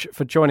so much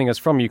for joining us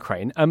from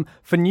Ukraine.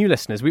 For new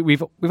listeners,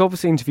 we've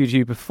obviously interviewed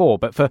you before,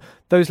 but for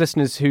those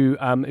listeners who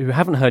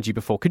haven't heard you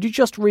before, could you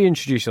just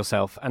reintroduce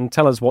yourself and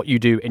tell us what you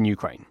do in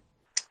Ukraine?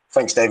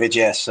 Thanks, David.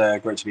 Yes,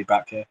 great to be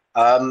back here.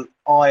 I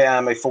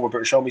am a former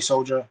British Army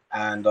soldier,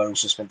 and I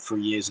also spent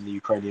 3 years in the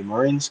Ukrainian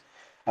Marines.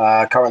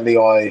 Currently,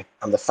 I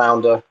am the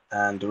founder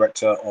and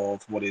director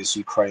of what is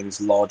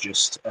Ukraine's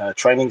largest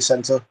training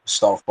centre,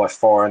 staffed by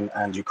foreign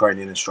and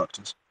Ukrainian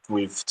instructors.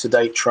 We've to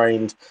date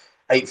trained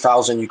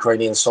 8,000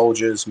 Ukrainian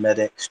soldiers,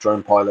 medics,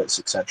 drone pilots,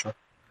 etc.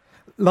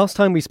 Last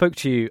time we spoke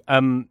to you,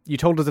 you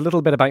told us a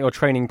little bit about your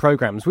training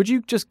programs. Would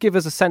you just give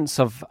us a sense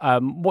of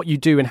what you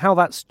do and how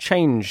that's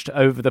changed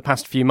over the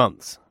past few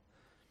months?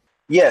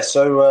 Yeah,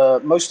 so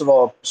most of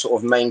our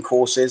sort of main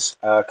courses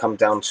come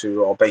down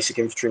to our basic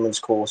infantryman's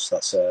course.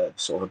 That's a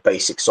sort of a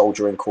basic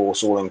soldiering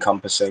course,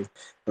 all-encompassing,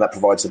 and that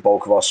provides the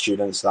bulk of our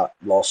students. That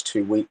lasts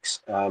 2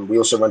 weeks. We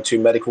also run 2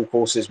 medical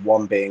courses,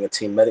 one being a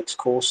team medics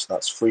course.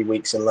 That's 3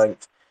 weeks in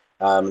length.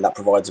 That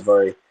provides a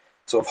very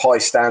sort of high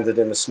standard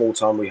in the small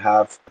time we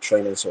have,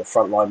 training sort of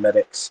frontline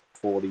medics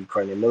for the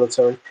Ukrainian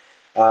military.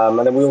 And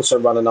then we also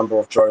run a number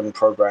of drone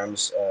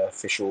programs,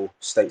 official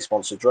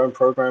state-sponsored drone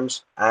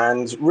programs.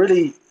 And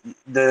really,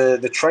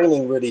 the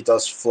training really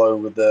does flow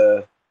with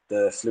the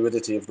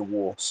fluidity of the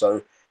war.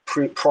 So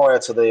prior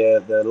to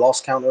the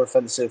last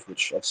counter-offensive,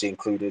 which obviously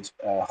included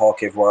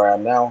Kharkiv, where I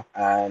am now,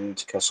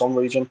 and Kherson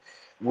region,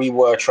 we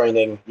were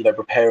training,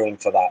 preparing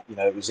for that.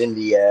 It was in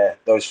the air,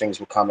 those things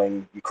were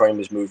coming, Ukraine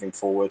was moving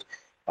forward,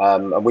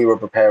 and we were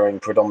preparing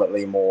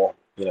predominantly more,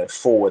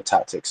 forward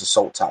tactics,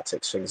 assault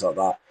tactics, things like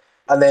that.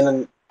 And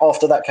then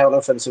after that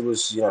counteroffensive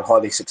was,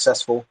 highly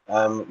successful,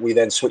 we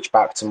then switched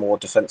back to more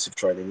defensive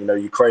training.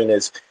 Ukraine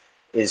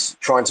is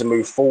trying to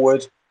move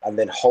forward and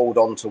then hold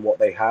on to what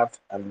they have,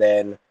 and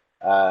then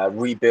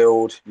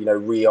rebuild,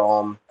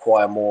 rearm,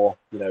 acquire more,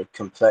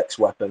 complex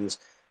weapons,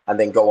 and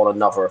then go on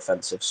another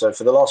offensive. So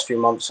for the last few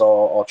months,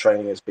 our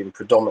training has been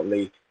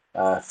predominantly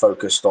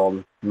focused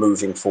on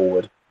moving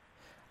forward.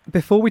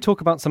 Before we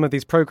talk about some of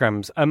these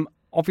programs,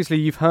 Obviously,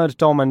 you've heard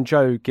Dom and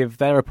Joe give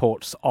their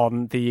reports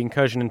on the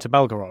incursion into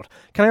Belgorod.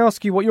 Can I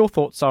ask you what your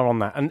thoughts are on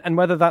that, and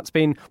whether that's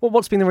been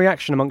what's been the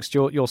reaction amongst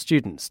your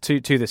students to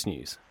this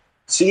news?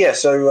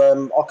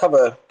 So I'll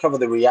cover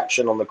the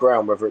reaction on the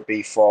ground, whether it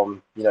be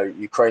from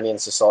Ukrainian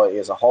society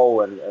as a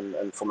whole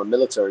and from a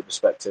military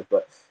perspective.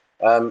 But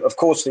of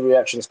course, the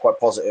reaction is quite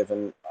positive,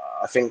 and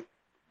I think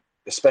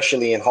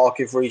especially in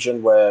Kharkiv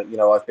region, where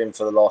I've been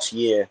for the last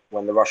year,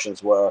 when the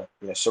Russians were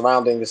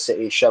surrounding the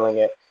city, shelling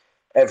it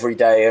every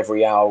day,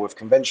 every hour with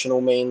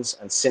conventional means,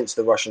 and since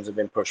the Russians have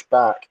been pushed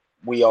back,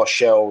 we are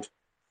shelled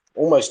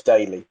almost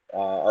daily,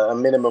 a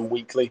minimum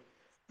weekly.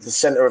 The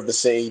center of the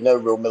city, no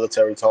real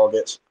military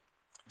targets.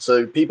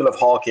 So people of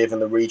Kharkiv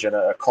and the region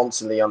are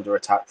constantly under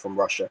attack from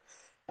Russia.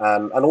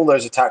 And all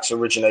those attacks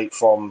originate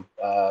from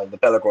the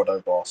Belgorod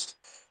Oblast,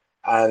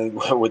 and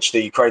which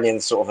the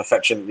Ukrainians sort of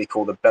affectionately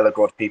call the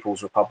Belgorod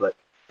People's Republic.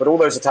 But all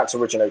those attacks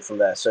originate from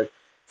there. So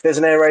if there's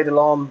an air raid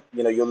alarm,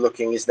 you're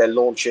looking, is there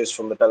launches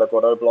from the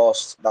Belgorod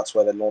Oblast? That's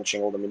where they're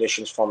launching all the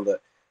munitions from that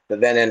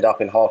then end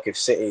up in Kharkiv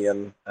city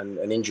and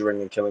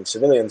injuring and killing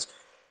civilians.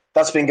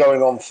 That's been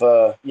going on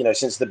for,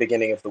 since the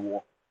beginning of the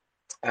war.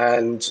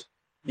 And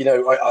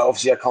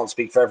obviously I can't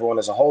speak for everyone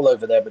as a whole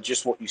over there, but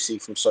just what you see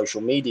from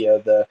social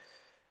media,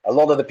 a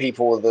lot of the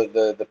people,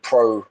 the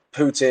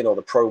pro-Putin or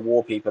the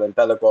pro-war people in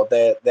Belgorod,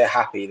 they're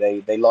happy.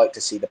 They like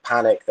to see the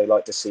panic. They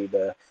like to see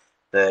the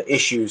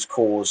issues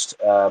caused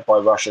by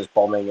Russia's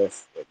bombing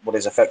of what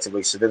is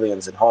effectively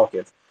civilians in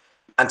Kharkiv.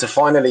 And to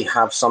finally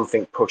have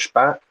something pushed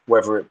back,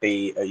 whether it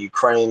be a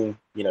Ukraine,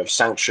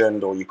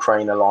 sanctioned or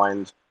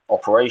Ukraine-aligned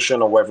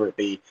operation, or whether it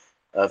be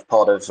of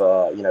part of,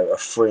 a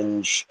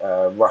fringe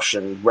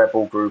Russian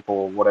rebel group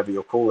or whatever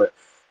you'll call it,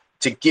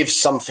 to give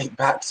something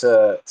back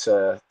to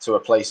a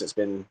place that's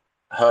been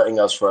hurting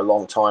us for a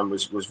long time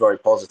was very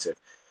positive.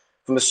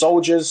 From the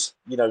soldiers,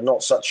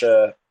 not such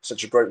a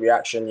great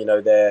reaction.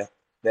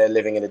 They're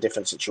living in a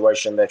different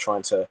situation. They're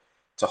trying to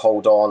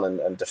hold on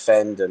and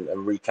defend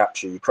and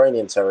recapture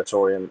Ukrainian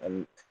territory.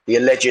 And the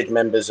alleged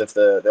members of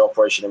the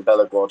operation in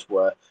Belgorod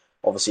were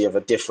obviously of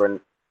a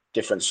different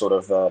sort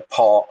of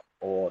part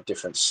or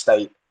different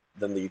state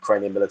than the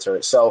Ukrainian military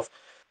itself.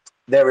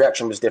 Their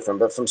reaction was different.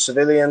 But from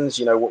civilians,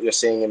 what you're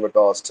seeing in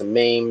regards to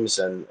memes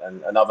and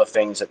other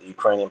things that the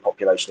Ukrainian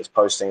population is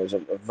posting is a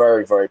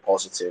very, very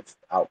positive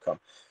outcome.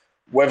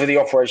 Whether the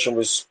operation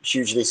was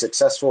hugely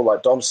successful,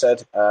 like Dom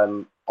said,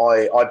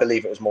 I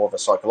believe it was more of a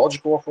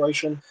psychological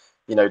operation.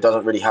 It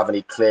doesn't really have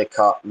any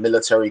clear-cut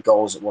military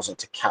goals. It wasn't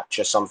to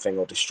capture something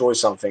or destroy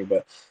something,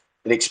 but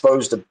it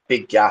exposed a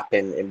big gap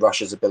in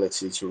Russia's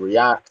ability to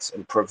react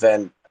and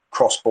prevent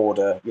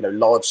cross-border,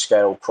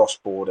 large-scale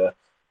cross-border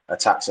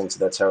attacks into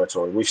their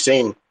territory. We've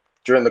seen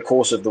during the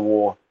course of the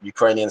war,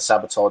 Ukrainian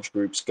sabotage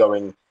groups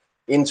going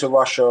into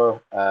Russia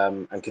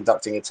and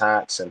conducting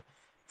attacks, and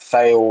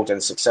failed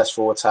and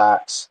successful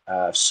attacks,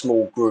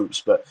 small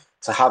groups, but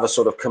to have a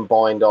sort of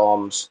combined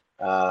arms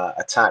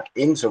attack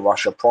into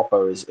Russia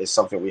proper is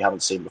something we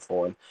haven't seen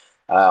before. And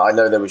I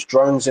know there was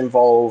drones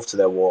involved.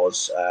 There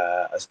was,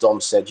 as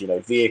Dom said,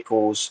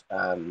 vehicles,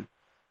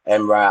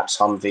 MRAPs,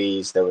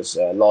 Humvees. There was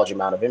a large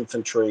amount of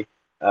infantry.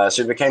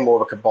 So it became more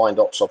of a combined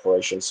ops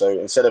operation. So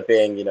instead of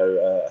being,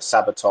 a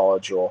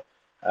sabotage or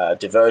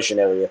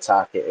diversionary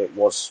attack, it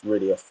was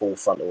really a full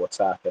frontal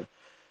attack. And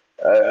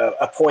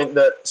a point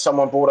that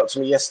someone brought up to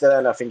me yesterday,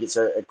 and I think it's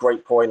a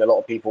great point. A lot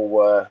of people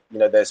were,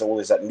 there's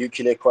always that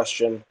nuclear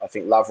question. I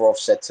think Lavrov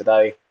said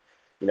today,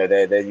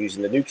 they're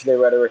using the nuclear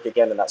rhetoric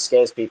again, and that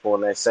scares people.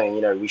 And they're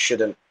saying, we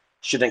shouldn't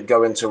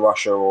go into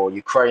Russia, or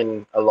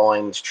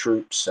Ukraine-aligned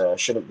troops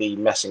shouldn't be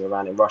messing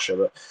around in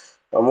Russia.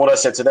 And what I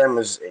said to them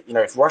was,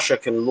 if Russia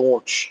can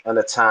launch an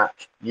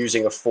attack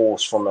using a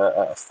force from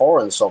a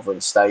foreign sovereign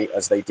state,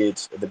 as they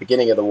did at the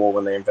beginning of the war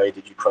when they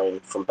invaded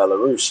Ukraine from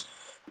Belarus,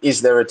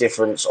 is there a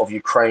difference of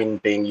Ukraine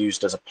being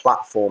used as a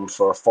platform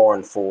for a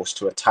foreign force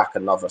to attack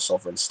another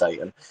sovereign state?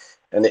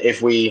 And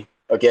if we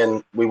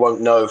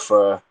won't know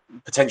for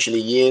potentially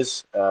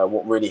years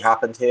what really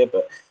happened here,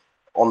 but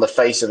on the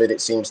face of it,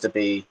 it seems to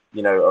be,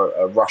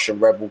 a Russian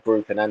rebel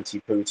group, an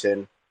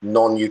anti-Putin,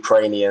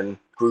 non-Ukrainian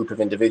group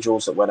of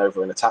individuals that went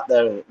over and attacked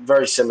there. And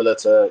very similar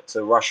to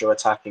Russia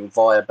attacking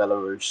via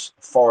Belarus,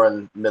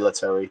 foreign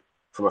military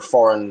from a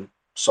foreign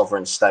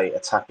sovereign state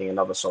attacking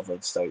another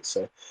sovereign state.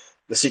 So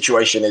the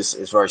situation is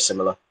very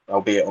similar,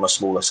 albeit on a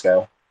smaller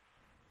scale.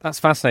 That's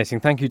fascinating.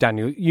 Thank you,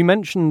 Daniel. You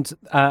mentioned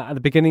at the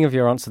beginning of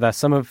your answer there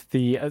some of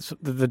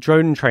the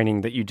drone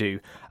training that you do.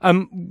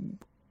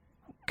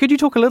 Could you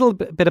talk a little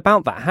bit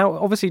about that? How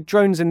obviously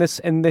drones in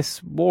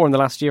this war in the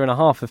last year and a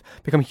half have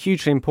become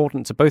hugely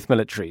important to both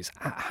militaries.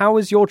 How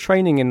has your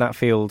training in that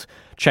field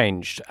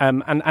changed?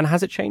 And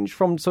has it changed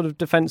from sort of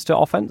defence to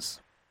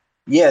offence?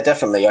 Yeah,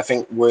 definitely. I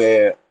think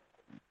we're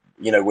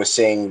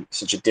seeing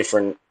such a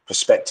different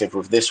perspective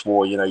with this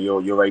war.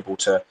 You're able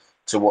to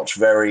watch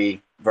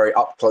very, very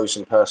up close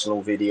and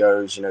personal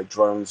videos.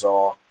 Drones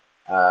are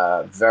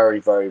very,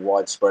 very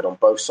widespread on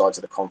both sides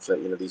of the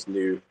conflict. These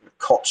new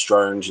COPS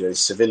drones,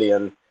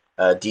 civilian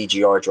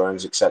DJI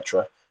drones,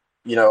 etc.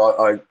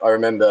 I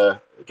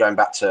remember going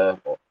back to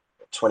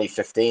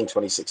 2015,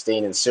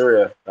 2016 in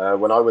Syria.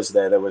 When I was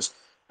there was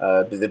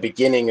the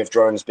beginning of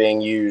drones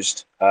being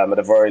used at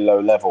a very low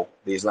level.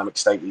 The Islamic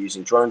State were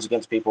using drones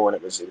against people, and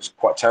it was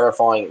quite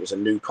terrifying. It was a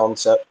new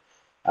concept.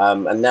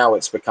 And now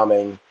it's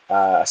becoming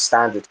a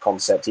standard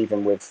concept,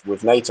 even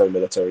with NATO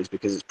militaries,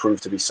 because it's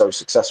proved to be so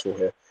successful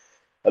here.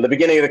 At the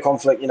beginning of the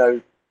conflict,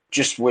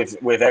 just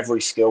with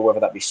every skill, whether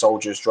that be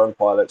soldiers, drone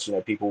pilots,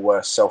 people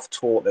were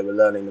self-taught, they were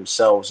learning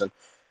themselves. And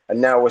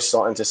now we're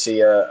starting to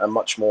see a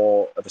much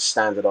more of a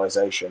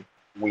standardization.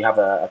 We have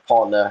a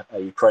partner, a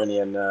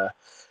Ukrainian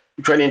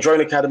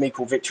drone academy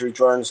called Victory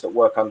Drones that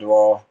work under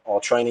our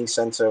training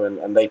center,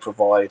 and they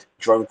provide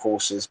drone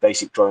courses,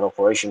 basic drone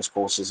operations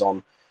courses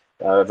on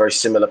very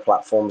similar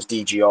platforms,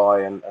 DJI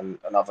and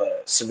other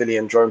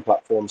civilian drone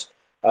platforms.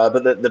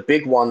 But the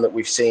big one that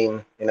we've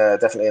seen in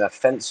definitely an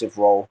offensive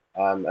role,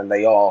 and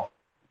they are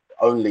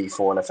only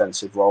for an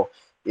offensive role,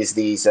 is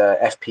these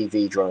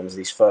FPV drones,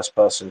 these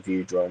first-person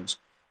view drones.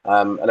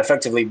 And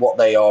effectively what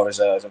they are is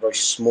a very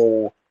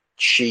small,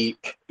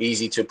 cheap,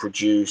 easy to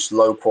produce,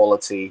 low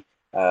quality,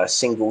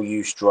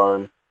 single-use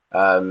drone.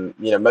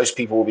 Most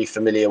people will be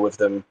familiar with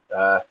them.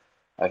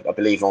 I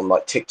believe on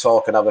like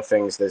TikTok and other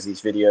things, there's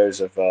these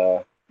videos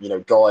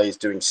of guys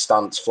doing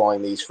stunts,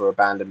 flying these for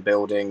abandoned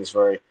buildings,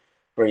 very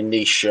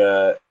niche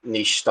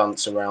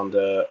stunts around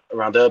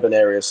urban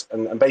areas.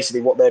 And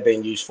basically what they're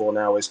being used for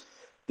now is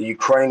the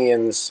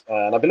Ukrainians,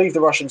 and I believe the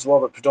Russians as well,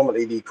 but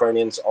predominantly the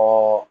Ukrainians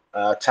are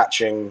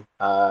attaching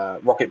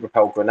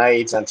rocket-propelled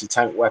grenades,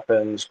 anti-tank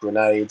weapons,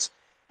 grenades,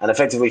 and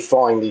effectively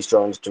flying these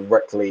drones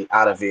directly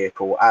at a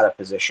vehicle, at a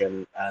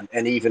position,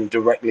 and even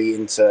directly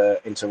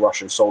into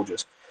Russian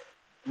soldiers.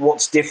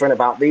 What's different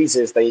about these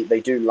is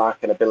they do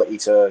lack an ability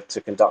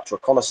to conduct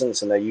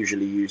reconnaissance, and they're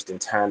usually used in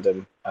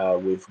tandem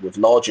with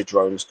larger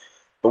drones.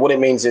 But what it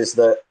means is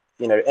that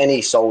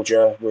any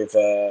soldier with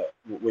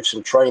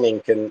some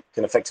training can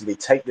effectively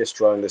take this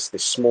drone, this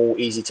small,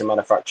 easy to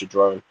manufacture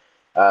drone,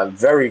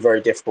 very, very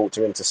difficult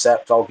to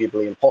intercept,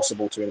 arguably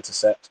impossible to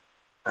intercept,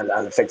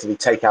 and effectively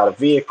take out a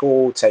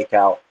vehicle, take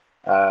out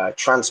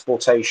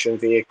transportation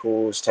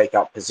vehicles, take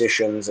out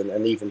positions,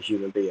 and even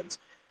human beings.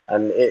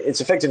 And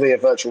it's effectively a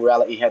virtual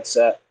reality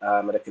headset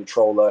and a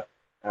controller,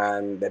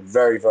 and they're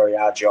very, very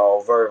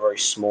agile, very, very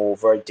small,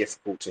 very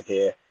difficult to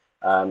hear.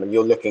 And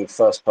you're looking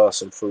first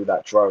person through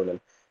that drone.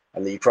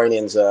 And the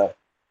Ukrainians are,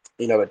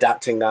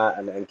 adapting that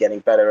and getting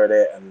better at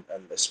it. And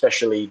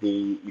especially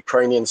the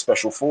Ukrainian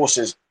special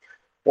forces,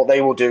 what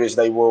they will do is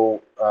they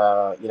will,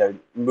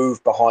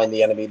 move behind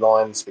the enemy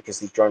lines, because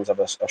these drones have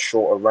a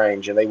shorter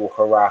range, and they will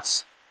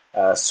harass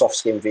soft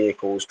skin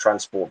vehicles,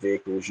 transport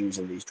vehicles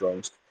using these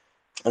drones.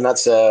 And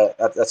that's a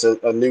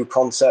new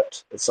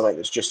concept. It's something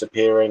that's just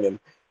appearing, and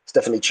it's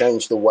definitely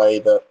changed the way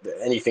that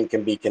anything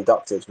can be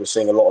conducted. We're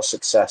seeing a lot of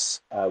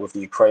success with the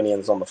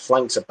Ukrainians on the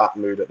flanks of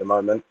Bakhmut at the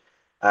moment.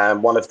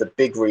 And one of the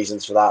big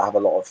reasons for that, I have a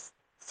lot of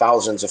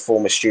thousands of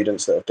former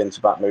students that have been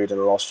to Bakhmut in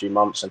the last few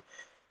months. And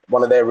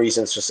one of their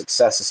reasons for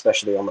success,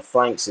 especially on the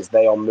flanks, is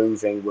they are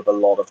moving with a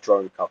lot of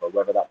drone cover,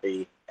 whether that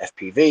be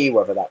FPV,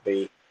 whether that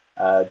be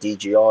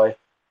DJI.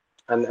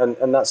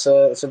 And that's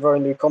a very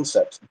new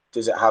concept.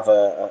 Does it have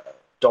a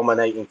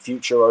dominating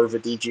future over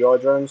DJI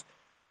drones?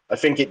 I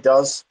think it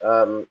does.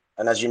 And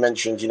as you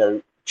mentioned,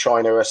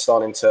 China are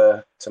starting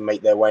to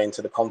make their way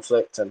into the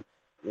conflict and,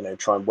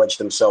 try and wedge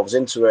themselves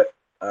into it.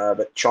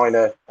 But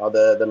China are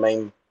the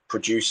main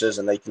producers,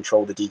 and they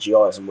control the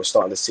DJIs. And we're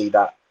starting to see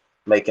that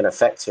make an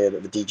effect here,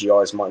 that the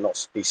DJIs might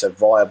not be so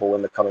viable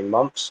in the coming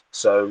months.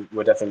 So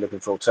we're definitely looking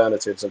for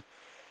alternatives. And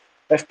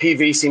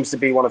FPV seems to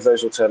be one of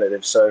those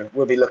alternatives. So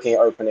we'll be looking at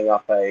opening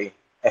up a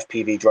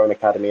FPV drone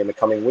academy in the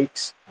coming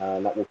weeks,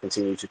 and that will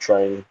continue to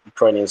train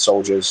Ukrainian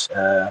soldiers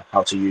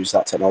how to use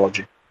that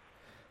technology.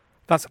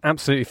 That's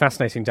absolutely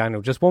fascinating,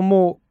 Daniel. Just one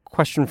more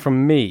question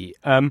from me.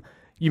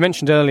 You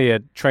mentioned earlier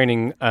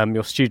training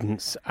your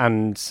students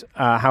and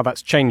how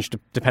that's changed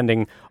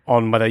depending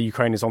on whether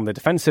Ukraine is on the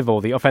defensive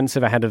or the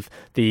offensive ahead of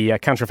the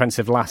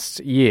counteroffensive last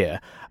year.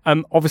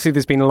 Obviously,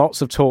 there's been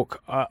lots of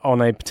talk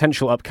on a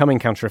potential upcoming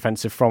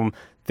counteroffensive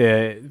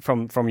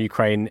from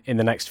Ukraine in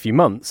the next few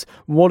months.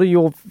 What are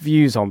your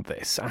views on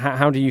this?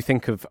 How do you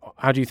think of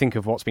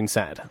what's been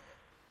said?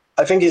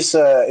 I think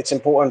it's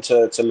important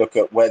to look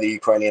at where the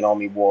Ukrainian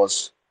army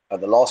was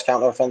at the last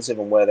counteroffensive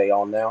and where they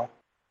are now.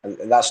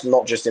 And that's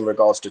not just in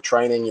regards to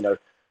training.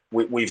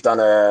 We've done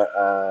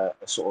a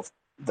sort of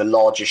the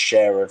largest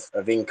share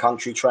of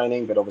in-country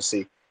training, but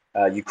obviously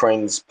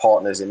Ukraine's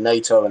partners in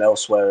NATO and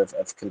elsewhere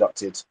have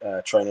conducted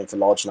training for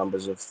large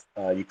numbers of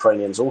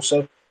Ukrainians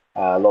also.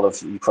 A lot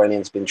of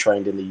Ukrainians been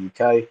trained in the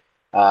UK.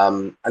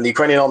 And the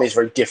Ukrainian army is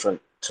very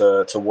different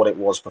to what it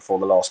was before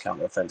the last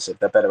counteroffensive.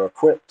 They're better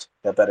equipped,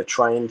 they're better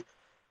trained.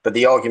 But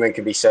the argument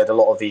can be said a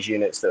lot of these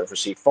units that have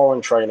received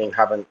foreign training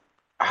haven't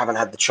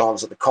had the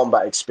chance at the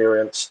combat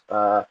experience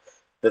that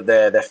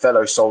their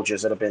fellow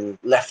soldiers that have been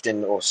left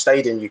in or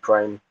stayed in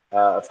Ukraine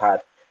have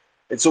had.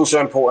 It's also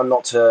important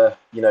not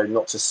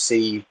to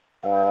see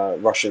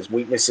Russia's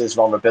weaknesses,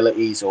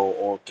 vulnerabilities,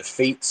 or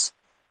defeats.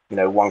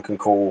 one can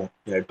call,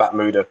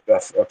 Bakhmut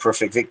a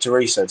horrific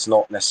victory, so it's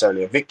not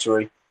necessarily a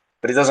victory,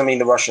 but it doesn't mean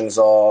the Russians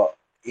are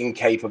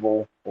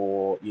incapable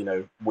or,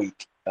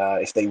 weak.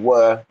 If they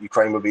were,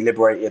 Ukraine would be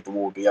liberated, the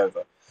war would be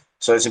over.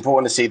 So it's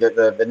important to see that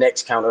the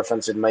next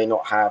counteroffensive may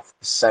not have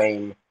the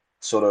same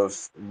sort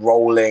of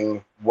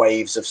rolling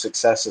waves of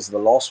success as the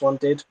last one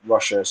did.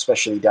 Russia,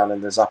 especially down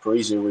in the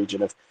Zaporizhia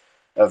region,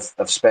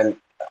 have spent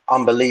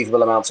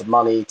unbelievable amounts of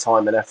money,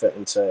 time, and effort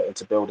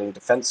into building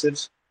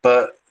defensives.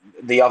 But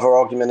the other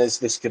argument is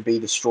this could be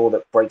the straw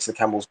that breaks the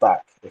camel's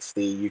back. If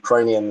the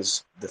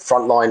Ukrainians, the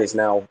front line is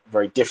now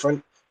very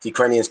different. If the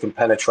Ukrainians can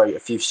penetrate a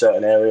few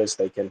certain areas,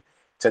 they can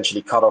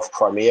potentially cut off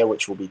Crimea,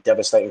 which will be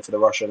devastating for the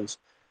Russians.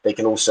 They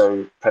can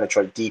also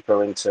penetrate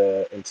deeper into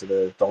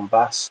the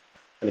Donbass.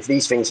 And if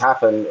these things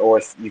happen, or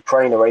if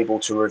Ukraine are able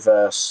to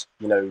reverse,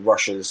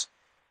 Russia's,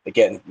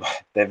 again,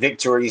 their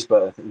victories,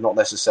 but not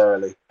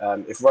necessarily.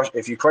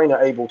 If Ukraine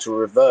are able to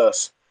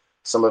reverse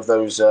some of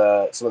those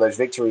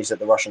victories that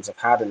the Russians have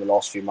had in the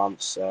last few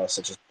months,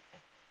 such as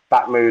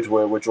Bakhmut,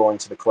 we're drawing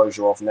to the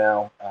closure of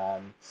now,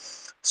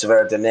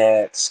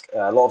 Severodonetsk,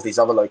 a lot of these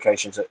other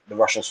locations that the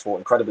Russians fought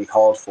incredibly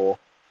hard for.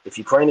 If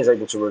Ukraine is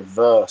able to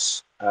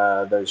reverse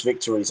those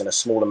victories in a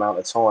small amount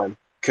of time,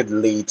 could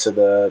lead to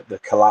the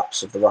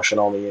collapse of the Russian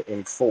army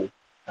in full,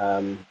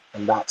 and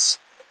that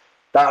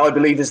I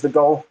believe is the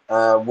goal.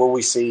 Will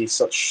we see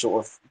such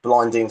sort of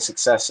blinding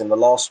success in the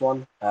last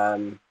one?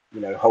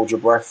 Hold your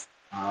breath.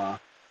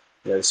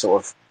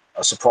 Sort of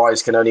a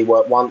surprise can only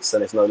work once,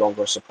 then it's no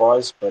longer a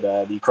surprise. But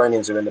the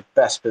Ukrainians are in the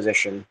best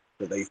position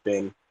that they've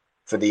been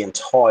for the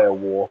entire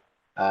war.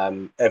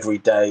 Every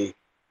day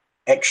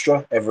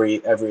extra, every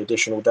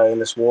additional day in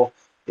this war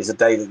is a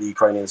day that the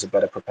Ukrainians are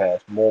better prepared.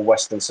 More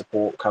Western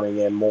support coming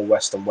in, more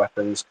Western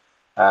weapons.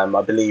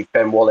 I believe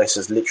Ben Wallace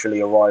has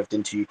literally arrived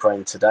into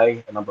Ukraine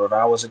today, a number of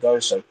hours ago.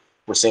 So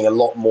we're seeing a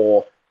lot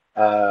more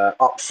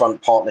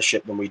upfront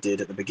partnership than we did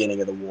at the beginning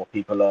of the war.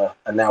 People are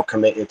now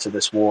committed to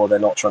this war. They're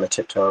not trying to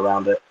tiptoe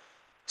around it.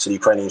 So the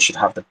Ukrainians should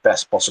have the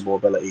best possible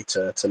ability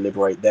to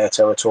liberate their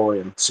territory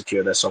and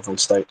secure their sovereign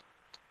state.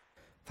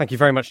 Thank you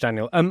very much,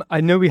 Daniel.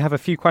 I know we have a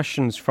few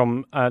questions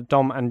from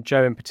Dom and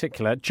Joe in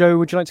particular. Joe,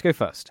 would you like to go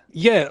first?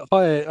 Yeah,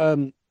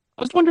 I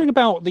was wondering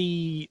about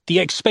the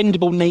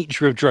expendable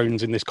nature of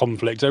drones in this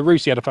conflict.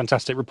 Russia had a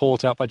fantastic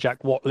report out by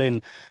Jack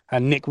Watlin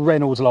and Nick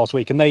Reynolds last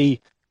week, and they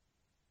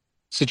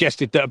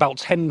suggested that about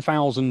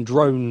 10,000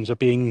 drones are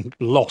being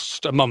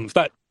lost a month.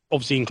 That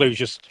obviously includes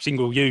just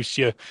single use,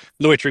 your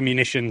loitering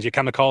munitions, your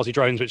kamikaze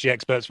drones, which the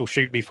experts will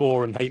shoot me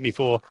for and hate me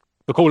for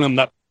calling them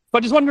that.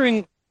 But just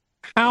wondering,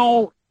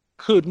 how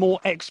could more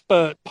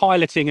expert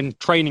piloting and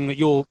training that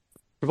you're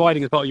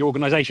providing as part of your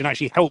organisation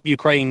actually help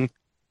Ukraine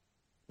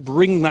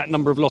bring that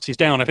number of losses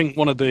down? I think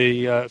one of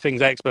the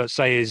things experts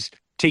say is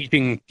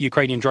teaching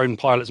Ukrainian drone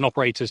pilots and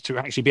operators to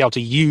actually be able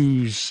to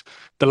use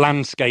the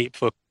landscape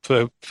for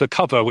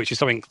cover, which is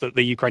something that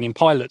the Ukrainian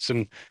pilots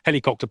and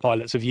helicopter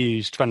pilots have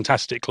used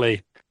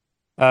fantastically.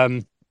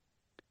 I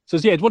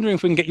was wondering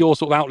if we can get your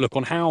sort of outlook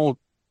on how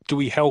do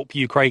we help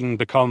Ukraine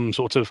become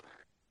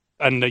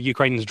and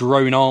Ukraine's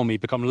drone army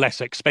become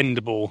less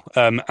expendable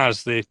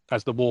as the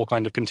war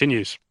kind of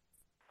continues.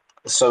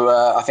 So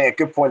I think a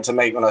good point to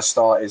make when I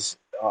start is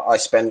I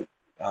spent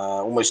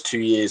almost 2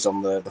 years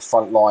on the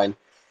front line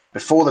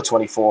before the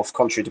 24th.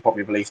 Contrary to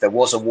popular belief, there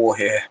was a war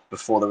here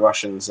before the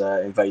Russians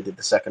invaded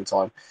the second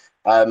time.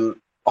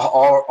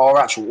 Our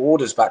actual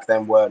orders back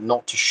then were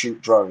not to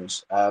shoot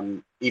drones,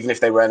 even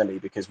if they were enemy,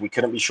 because we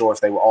couldn't be sure if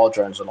they were our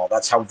drones or not.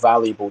 That's how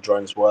valuable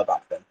drones were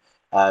back then.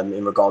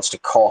 In regards to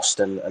cost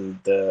and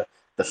the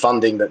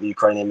funding that the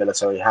Ukrainian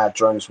military had,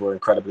 drones were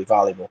incredibly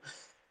valuable.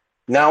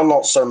 Now,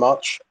 not so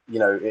much.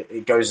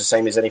 It goes the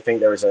same as anything.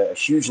 There is a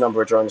huge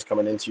number of drones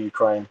coming into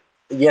Ukraine.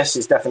 Yes,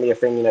 it's definitely a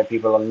thing.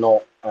 People are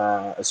not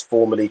as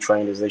formally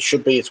trained as they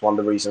should be. It's one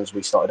of the reasons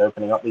we started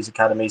opening up these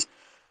academies.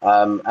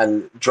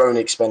 And drone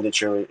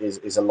expenditure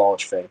is a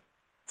large thing.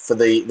 For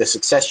the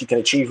success you can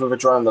achieve with a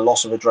drone, the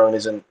loss of a drone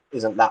isn't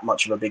that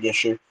much of a big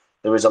issue.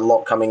 There is a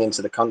lot coming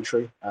into the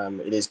country.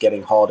 It is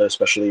getting harder,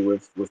 especially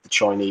with the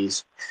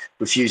Chinese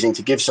refusing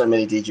to give so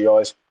many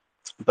DJIs.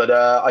 But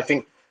I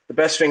think the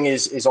best thing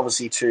is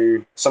obviously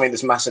something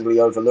that's massively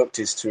overlooked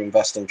is to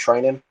invest in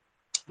training,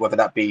 whether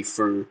that be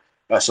through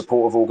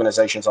support of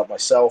organizations like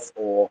myself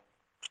or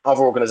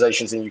other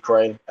organizations in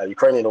Ukraine,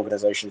 Ukrainian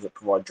organizations that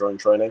provide drone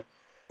training.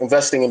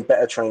 Investing in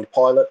better trained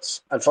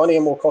pilots and finding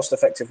a more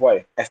cost-effective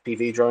way.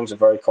 FPV drones are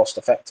very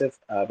cost-effective,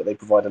 but they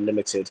provide a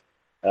limited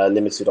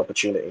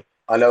opportunity.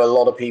 I know a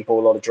lot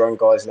of drone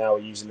guys now are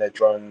using their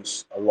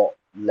drones a lot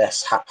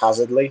less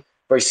haphazardly.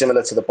 Very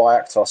similar to the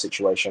Bayraktar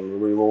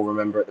situation. We all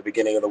remember at the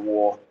beginning of the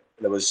war,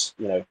 there was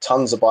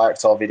tons of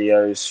Bayraktar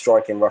videos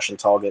striking Russian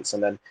targets,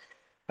 and then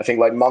I think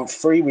like month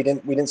 3 we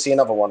didn't see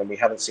another one, and we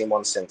haven't seen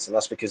one since. And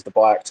that's because the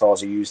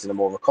Bayraktars are used in a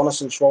more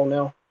reconnaissance role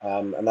now,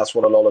 and that's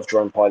what a lot of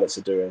drone pilots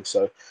are doing.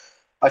 So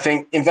I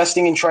think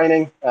investing in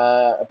training,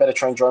 a better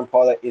trained drone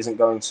pilot isn't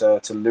going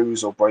to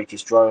lose or break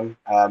his drone.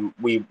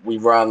 We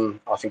ran,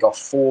 I think, our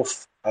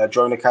 4th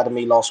drone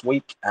academy last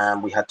week,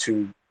 and we had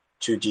two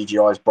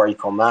DJIs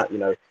break on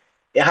that.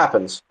 it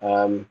happens.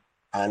 And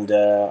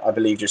I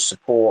believe just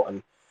support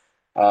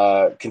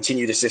and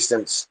continued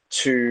assistance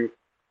to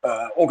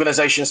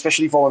organizations,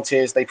 especially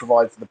volunteers. They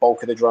provide the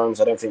bulk of the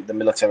drones. I don't think the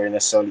military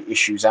necessarily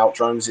issues out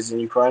drones in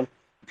Ukraine.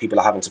 People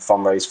are having to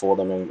fundraise for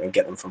them and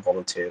get them from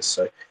volunteers.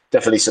 So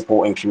definitely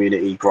supporting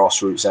community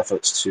grassroots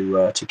efforts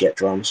to get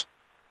drones.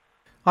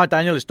 Hi,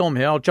 Daniel. It's Dom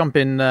here. I'll jump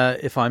in,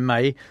 if I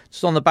may,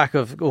 just on the back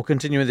of, or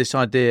continuing this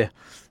idea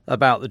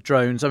about the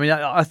drones. I mean,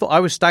 I thought I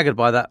was staggered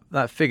by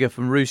that figure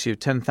from Russia of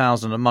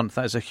 10,000 a month.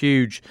 That is a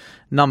huge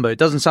number. It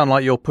doesn't sound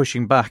like you're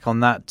pushing back on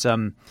that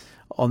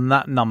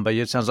number.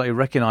 It sounds like you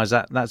recognise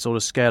that sort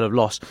of scale of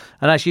loss.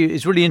 And actually,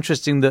 it's really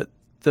interesting that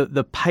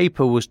the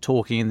paper was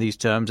talking in these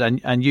terms,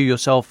 and you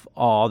yourself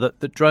are,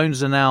 that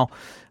drones are now,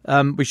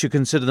 we should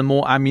consider them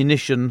more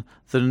ammunition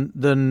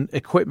than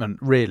equipment,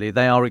 really.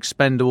 They are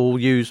expendable,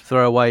 used,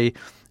 throw away,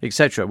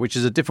 etc., which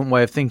is a different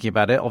way of thinking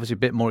about it. Obviously a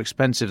bit more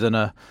expensive than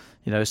a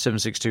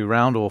 7.62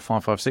 round or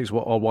 5.56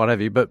 or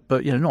whatever, but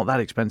not that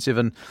expensive.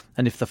 And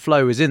if the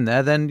flow is in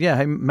there, then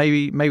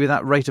maybe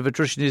that rate of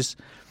attrition is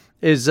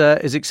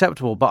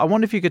acceptable. But I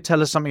wonder if you could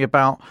tell us something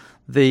about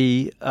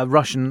the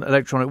Russian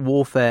electronic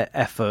warfare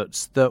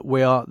efforts that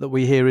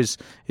we hear is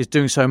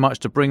doing so much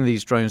to bring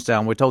these drones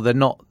down. We're told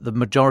the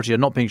majority are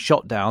not being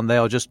shot down.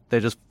 They're just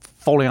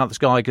falling out of the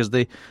sky because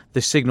the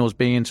signal is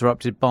being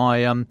interrupted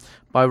by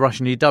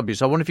Russian EW.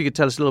 So I wonder if you could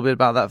tell us a little bit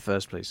about that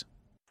first, please.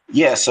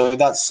 Yeah, so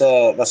that's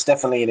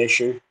definitely an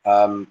issue.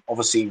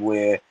 Obviously,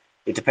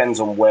 it depends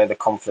on where the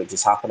conflict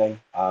is happening.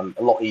 A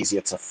lot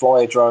easier to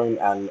fly a drone,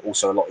 and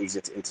also a lot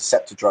easier to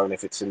intercept a drone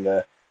if it's in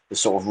the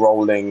sort of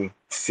rolling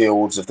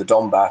fields of the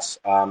Donbass.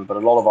 But a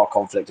lot of our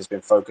conflict has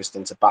been focused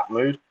into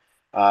Bakhmut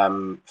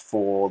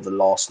for the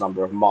last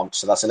number of months.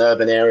 So that's an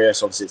urban area,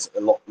 so obviously it's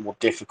a lot more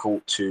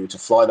difficult to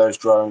fly those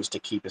drones, to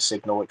keep a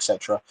signal,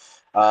 etc.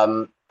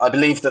 I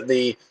believe that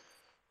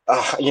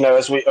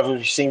as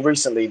we've seen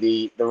recently,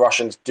 the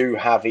Russians do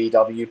have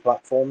EW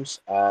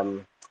platforms.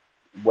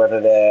 Whether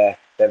they're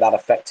that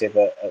effective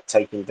at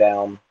taking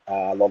down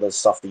a lot of the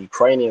stuff the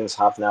Ukrainians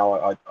have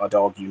now, I'd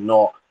argue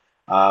not,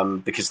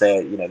 because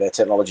their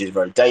technology is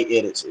very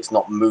dated. It's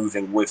not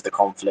moving with the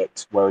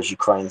conflict, whereas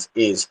Ukraine's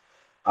is.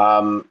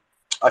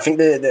 I think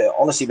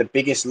honestly the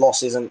biggest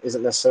loss isn't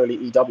necessarily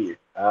EW.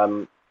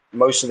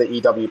 Most of the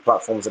EW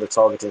platforms that are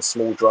targeting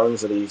small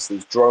drones are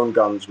these drone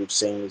guns we've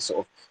seen, these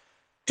sort of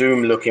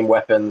Doom-looking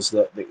weapons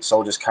that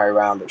soldiers carry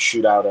around that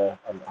shoot out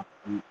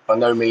by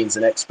no means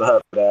an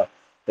expert, but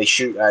they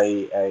shoot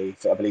I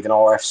believe an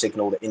RF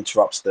signal that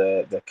interrupts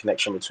the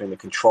connection between the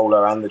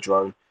controller and the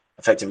drone,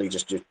 effectively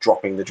just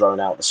dropping the drone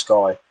out of the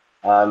sky.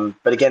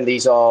 But again,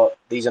 these are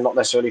not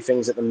necessarily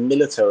things that the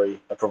military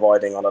are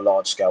providing on a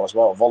large scale as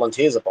well.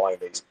 Volunteers are buying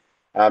these.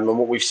 And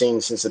what we've seen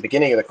since the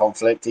beginning of the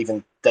conflict,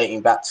 even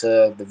dating back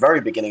to the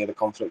very beginning of the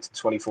conflict in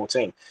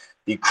 2014,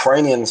 the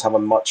Ukrainians have a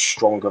much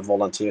stronger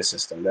volunteer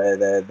system.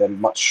 They're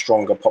much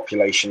stronger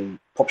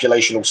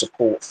populational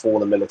support for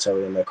the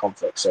military in their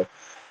conflict. So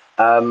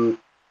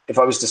if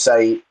I was to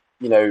say,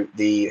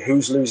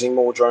 who's losing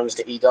more drones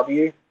to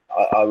EW,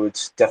 I would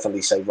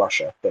definitely say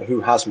Russia. But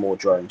who has more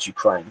drones?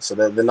 Ukraine. So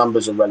the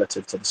numbers are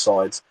relative to the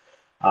sides.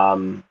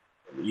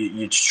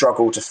 You'd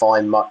struggle to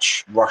find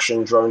much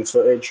Russian drone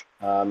footage,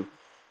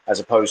 as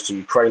opposed to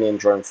Ukrainian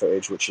drone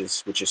footage, which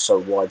is so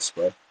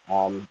widespread.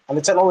 And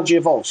the technology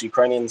evolves.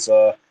 Ukrainians,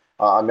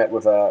 I met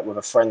with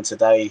a friend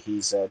today.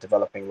 He's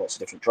developing lots of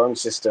different drone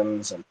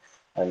systems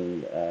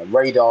and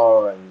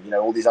radar and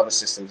all these other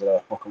systems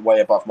that are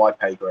way above my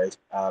pay grade.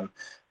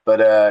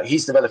 But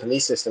he's developing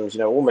these systems,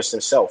 almost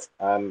himself.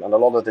 And a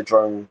lot of the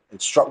drone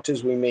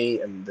instructors we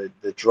meet and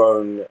the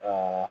drone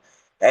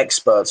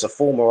experts are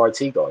former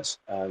IT guys,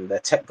 and they're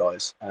tech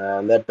guys,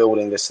 and they're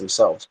building this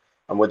themselves.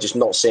 And we're just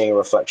not seeing a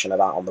reflection of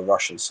that on the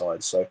Russian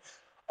side. So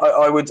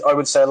I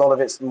would say a lot of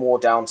it's more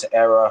down to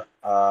error,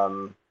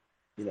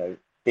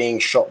 being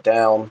shot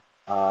down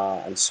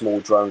and small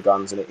drone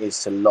guns, than it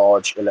is to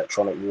large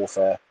electronic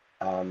warfare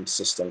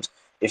systems.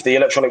 If the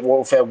electronic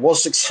warfare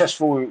was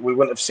successful, we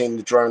wouldn't have seen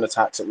the drone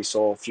attacks that we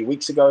saw a few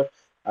weeks ago,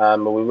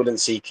 but we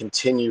wouldn't see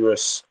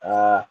continuous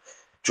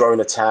drone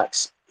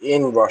attacks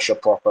in Russia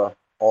proper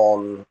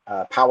on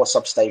power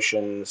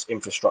substations,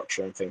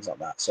 infrastructure, and things like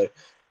that. So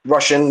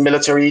Russian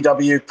military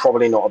EW,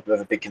 probably not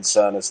a big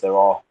concern, as there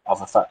are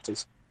other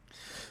factors.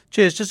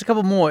 Cheers. Just a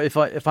couple more, if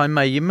I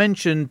may. You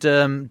mentioned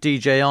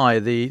DJI.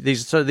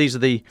 These are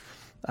the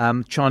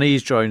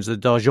Chinese drones. The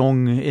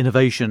Dazhong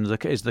Innovation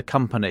is the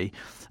company,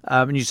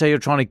 and you say you're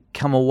trying to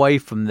come away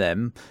from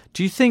them.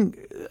 Do you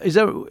think is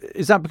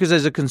that because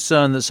there's a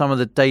concern that some of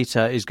the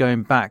data is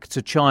going back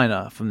to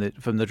China from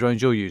the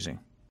drones you're using?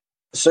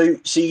 So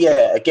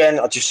yeah, again,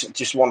 I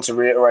just want to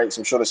reiterate,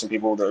 I'm sure there's some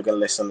people that are going to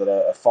listen that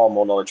are far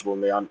more knowledgeable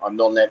than me. I'm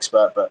not an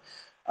expert, but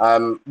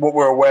what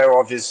we're aware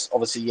of is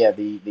obviously,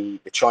 the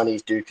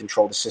Chinese do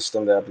control the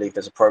system. I believe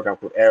there's a program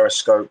called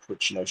Aeroscope,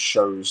 which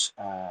shows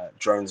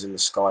drones in the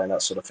sky and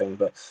that sort of thing.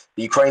 But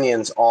the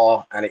Ukrainians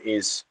are, and it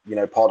is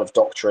part of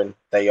doctrine,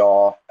 they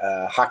are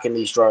hacking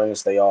these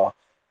drones. They are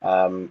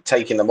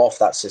taking them off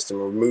that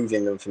system,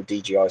 removing them from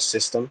DJI's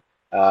system.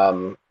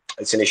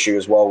 It's an issue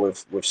as well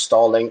with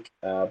Starlink.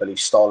 I believe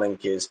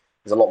Starlink is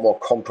a lot more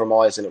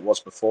compromised than it was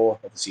before.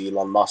 Obviously,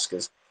 Elon Musk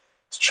has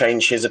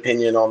changed his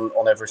opinion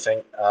on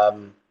everything.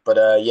 But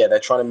they're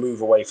trying to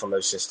move away from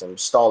those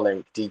systems.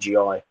 Starlink,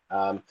 DJI.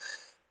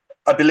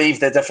 I believe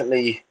they're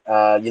definitely,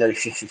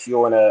 if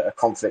you're in a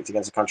conflict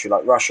against a country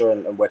like Russia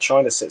and where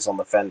China sits on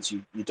the fence,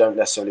 you don't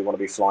necessarily want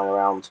to be flying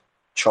around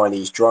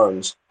Chinese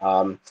drones.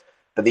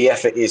 But the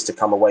effort is to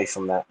come away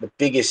from that. The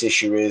biggest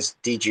issue is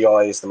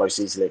DJI is the most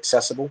easily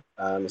accessible.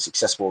 It's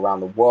accessible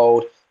around the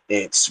world.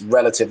 It's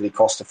relatively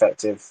cost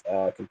effective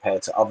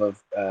compared to other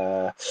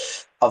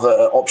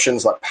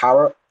options like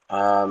Parrot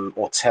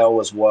or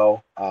Tel as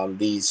well.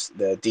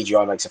 The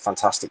DJI makes a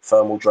fantastic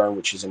thermal drone,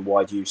 which is in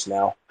wide use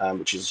now,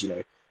 which is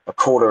a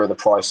quarter of the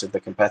price of the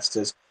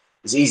competitors.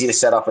 It's easy to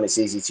set up and it's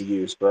easy to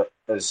use. But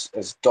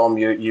as Dom,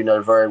 you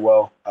know very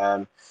well,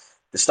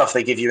 the stuff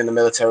they give you in the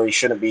military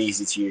shouldn't be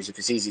easy to use. If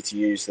it's easy to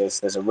use,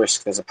 there's a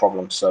risk, there's a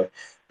problem. So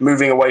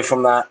moving away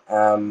from that,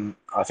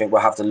 I think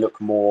we'll have to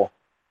look more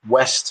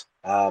west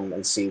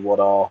and see what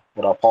our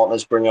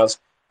partners bring us,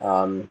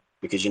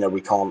 because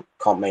we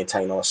can't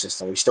maintain our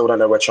system. We still don't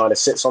know where China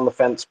sits on the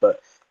fence, but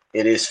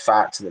it is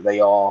fact that they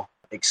are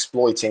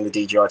exploiting the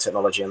DJI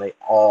technology and they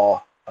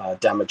are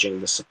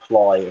damaging the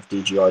supply of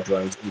DJI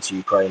drones into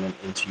Ukraine and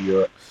into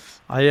Europe.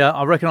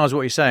 I recognise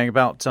what you're saying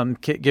about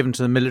kit given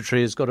to the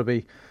military has got to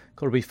be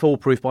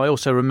foolproof, but I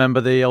also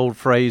remember the old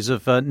phrase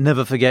of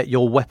never forget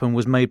your weapon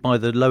was made by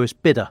the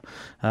lowest bidder,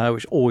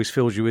 which always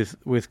fills you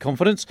with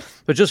confidence.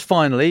 But just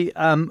finally,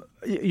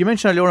 you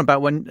mentioned earlier on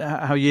about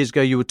how years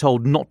ago you were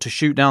told not to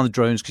shoot down the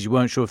drones because you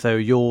weren't sure if they were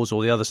yours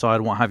or the other side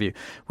and what have you,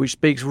 which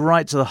speaks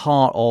right to the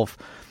heart of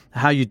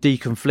how you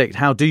deconflict.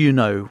 How do you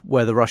know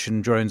where the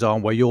Russian drones are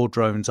and where your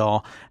drones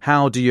are?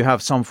 How do you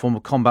have some form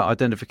of combat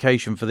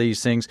identification for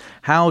these things?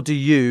 How do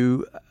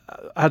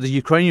the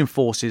Ukrainian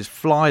forces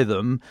fly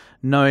them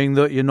knowing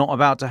that you're not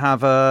about to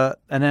have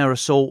an air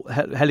assault,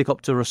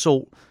 helicopter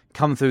assault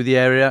come through the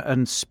area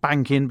and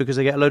spank in because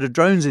they get a load of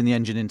drones in the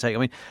engine intake? I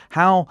mean,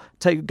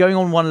 going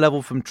on one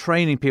level from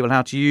training people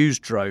how to use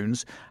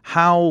drones,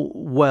 how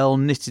well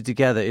knitted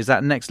together is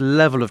that next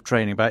level of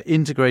training about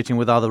integrating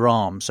with other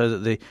arms so that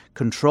the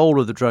control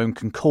of the drone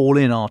can call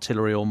in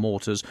artillery or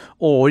mortars,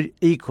 or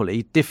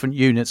equally different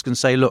units can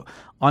say, look,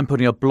 I'm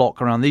putting a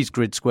block around these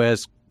grid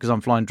squares because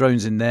I'm flying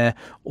drones in there,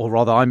 or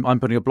rather I'm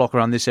putting a block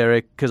around this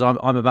area because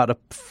I'm about to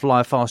fly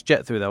a fast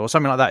jet through there, or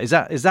something like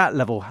that. Is that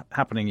level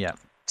happening yet?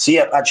 So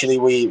yeah, actually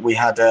we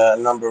had a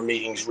number of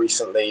meetings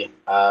recently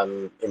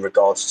in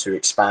regards to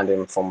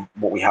expanding from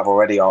what we have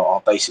already,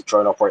 our basic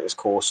drone operators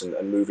course,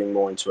 and moving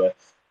more into a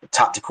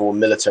tactical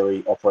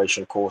military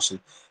operation course. And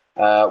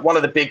one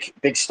of the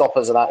big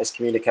stoppers of that is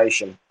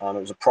communication. It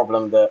was a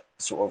problem that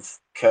sort of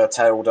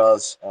curtailed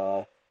us,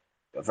 a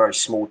very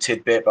small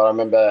tidbit, but I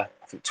remember,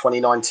 I think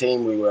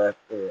 2019, we were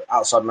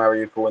outside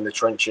Mariupol in the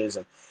trenches,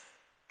 and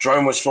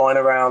drone was flying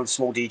around,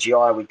 small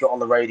DJI. We got on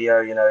the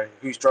radio,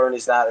 whose drone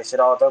is that? They said,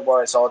 oh, don't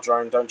worry, it's our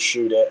drone, don't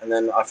shoot it. And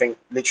then I think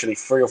literally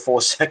 3 or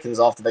 4 seconds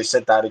after they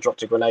said that, they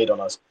dropped a grenade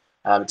on us.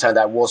 It turned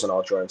out it wasn't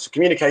our drone. So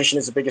communication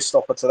is the biggest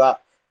stopper to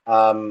that.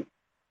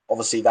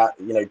 Obviously that,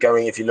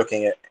 if you're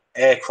looking at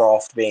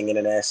aircraft being in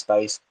an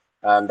airspace,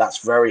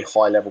 that's very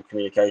high level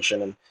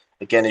communication. And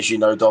again, as you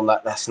know, Dom,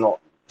 that's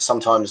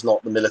sometimes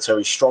not the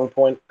military strong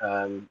point,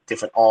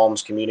 different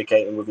arms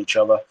communicating with each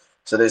other.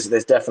 So there's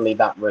definitely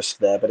that risk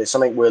there, but it's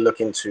something we're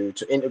looking to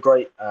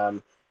integrate,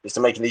 is to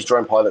making these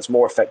drone pilots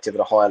more effective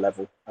at a higher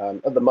level.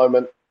 At the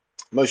moment,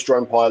 most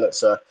drone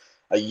pilots are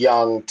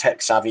young,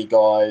 tech-savvy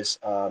guys,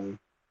 and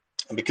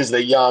because they're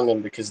young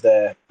and because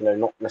they're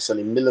not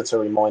necessarily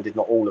military-minded,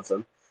 not all of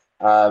them,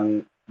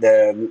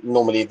 they're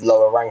normally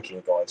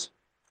lower-ranking guys.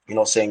 You're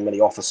not seeing many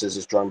officers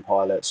as drone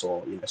pilots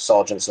or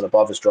sergeants and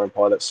above as drone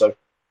pilots, so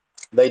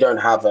they don't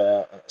have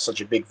such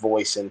a big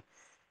voice in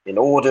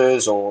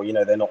orders, or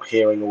they're not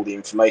hearing all the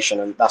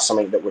information, and that's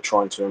something that we're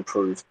trying to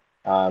improve,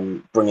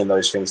 bringing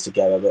those things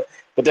together.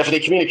 But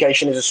definitely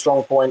communication is a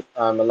strong point,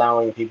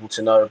 allowing people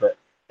to know. But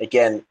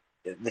again,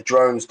 the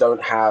drones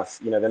don't have,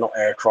 they're not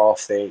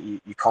aircraft. You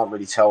can't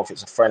really tell if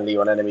it's a friendly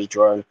or an enemy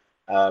drone.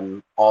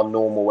 Our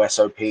normal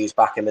SOPs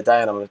back in the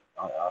day, and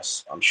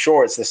I'm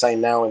sure it's the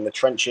same now in the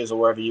trenches or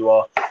wherever you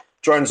are.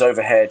 Drones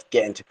overhead,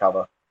 get into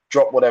cover.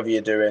 Drop whatever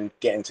you're doing,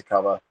 get into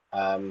cover.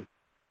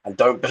 And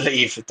don't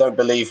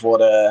believe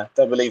what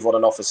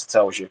an officer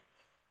tells you.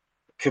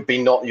 It could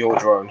be not your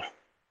drone.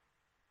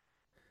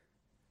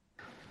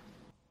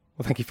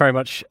 Well, thank you very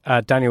much,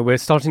 Daniel. We're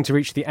starting to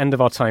reach the end of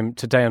our time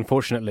today,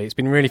 unfortunately. It's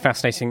been really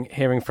fascinating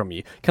hearing from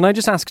you. Can I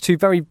just ask 2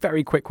 very,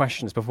 very quick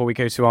questions before we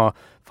go to our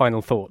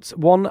final thoughts?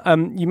 One,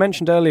 you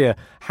mentioned earlier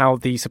how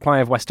the supply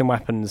of Western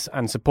weapons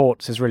and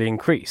supports has really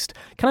increased.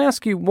 Can I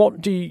ask you,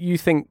 what do you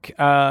think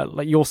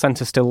your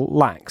centre still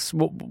lacks?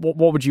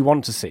 What would you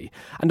want to see?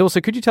 And also,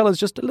 could you tell us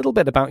just a little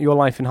bit about your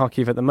life in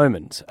Kharkiv at the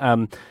moment?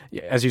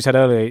 As you said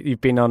earlier,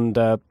 you've been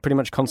under pretty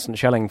much constant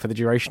shelling for the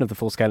duration of the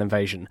full-scale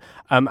invasion.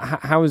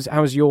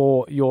 How's your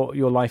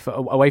life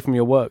away from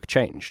your work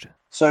changed?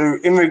 So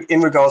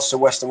in regards to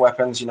Western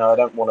weapons, I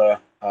don't want to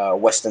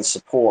Western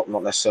support,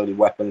 not necessarily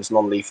weapons,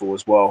 non-lethal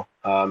as well.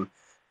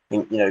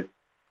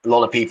 A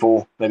lot of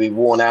people may be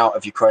worn out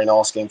of Ukraine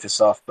asking for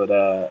stuff, but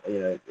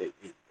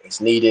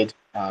it's needed.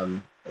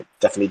 It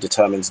definitely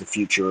determines the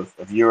future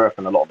of Europe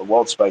and a lot of the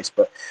world space.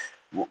 But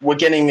we're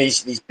getting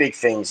these big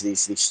things,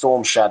 these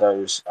storm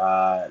shadows.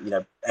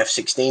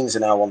 F-16s are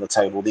now on the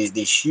table.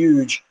 These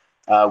huge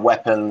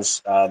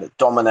weapons that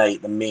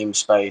dominate the meme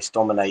space,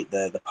 dominate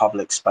the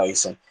public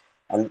space, and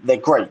they're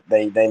great.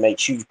 They make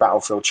huge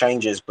battlefield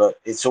changes, but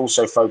it's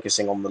also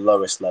focusing on the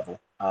lowest level.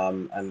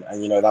 And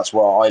that's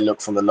where I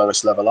look from the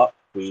lowest level up.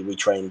 We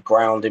train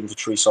ground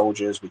infantry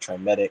soldiers, we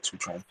train medics, we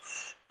train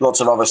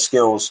lots of other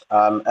skills,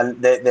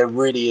 and there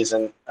really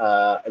isn't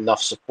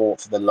enough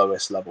support for the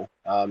lowest level.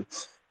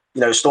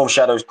 Storm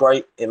Shadow is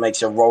great. It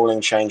makes a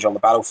rolling change on the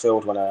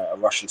battlefield when a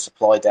Russian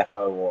supply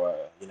depot or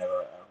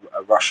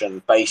a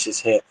Russian base is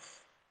hit.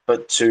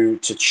 But to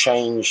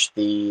change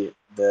the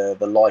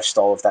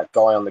lifestyle of that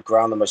guy on the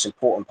ground, the most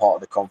important part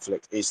of the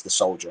conflict is the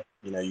soldier.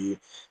 The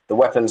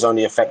weapon's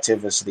only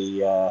effective as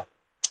the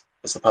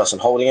person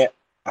holding it.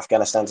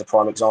 Afghanistan's a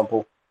prime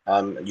example.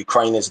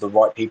 Ukraine is the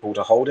right people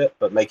to hold it,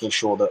 but making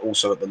sure that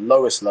also at the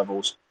lowest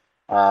levels,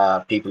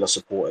 people are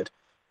supported.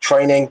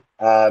 Training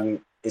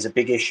is a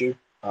big issue.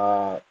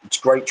 It's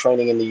great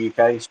training in the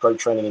UK. It's great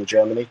training in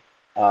Germany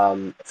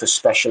for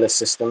specialist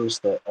systems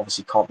that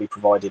obviously can't be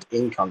provided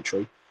in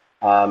country.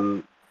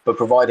 But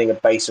providing a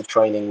base of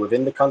training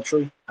within the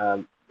country,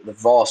 the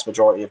vast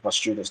majority of my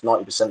students,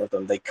 90% of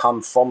them, they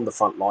come from the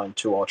front line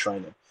to our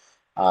training.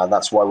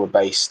 That's why we're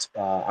based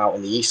out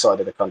in the east side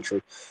of the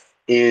country,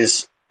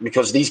 is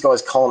because these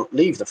guys can't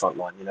leave the front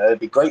line. It'd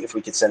be great if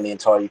we could send the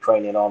entire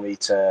Ukrainian army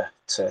to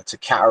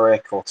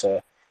Katarik or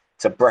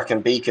to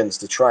Brecon Beacons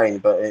to train,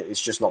 but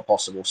it's just not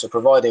possible. So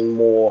providing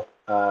more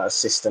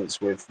assistance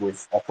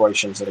with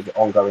operations that are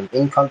ongoing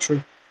in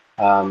country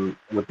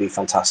would be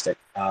fantastic.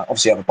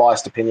 Obviously, I have a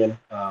biased opinion.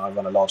 I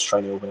run a large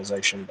training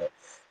organization, but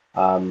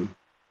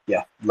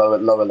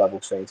lower level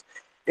things.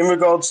 In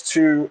regards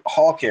to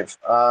Kharkiv,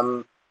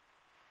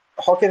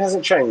 Kharkiv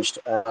hasn't changed.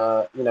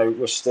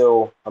 We're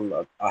still.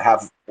 I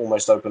have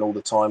almost open all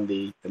the time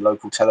the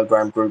local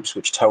Telegram groups,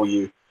 which tell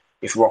you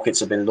if rockets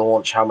have been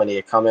launched, how many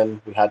are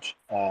coming. We had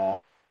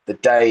the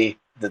day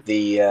that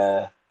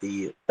the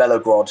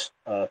Belgorod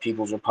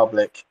People's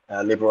Republic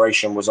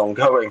liberation was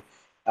ongoing.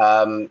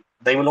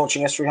 They were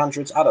launching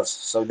S-300s at us.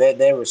 So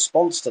their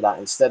response to that,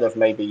 instead of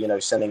maybe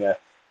sending a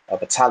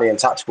battalion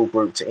tactical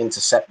group to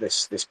intercept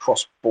this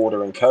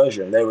cross-border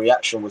incursion, their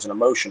reaction was an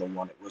emotional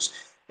one.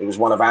 It was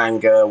one of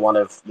anger, one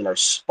of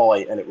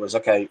spite, and it was,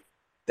 okay,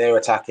 they're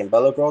attacking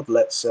Belgorod.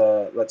 Let's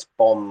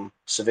bomb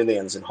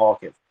civilians in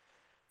Kharkiv.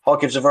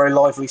 Kharkiv's a very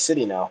lively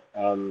city now.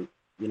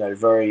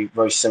 Very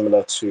very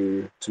similar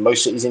to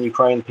most cities in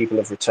Ukraine. People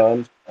have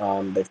returned.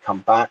 They've come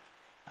back.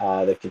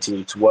 They've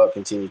continued to work,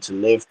 continued to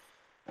live.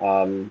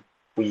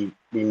 We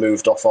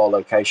moved off our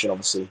location,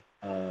 obviously,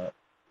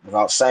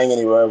 without saying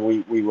anywhere.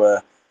 We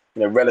were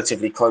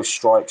relatively close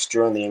strikes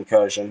during the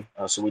incursion,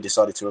 so we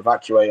decided to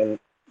evacuate. And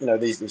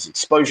these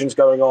explosions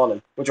going on,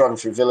 and we're driving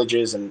through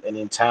villages and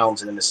in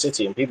towns and in the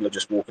city, and people are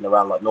just walking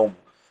around like normal.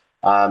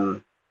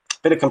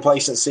 Bit of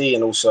complacency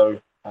and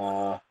also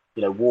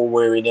war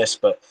weariness,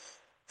 but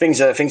things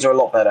are a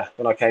lot better.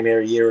 When I came here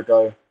a year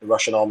ago, the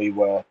Russian army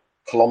were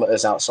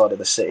kilometers outside of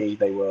the city.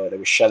 They were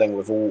shelling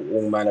with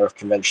all manner of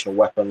conventional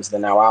weapons. They're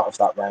now out of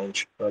that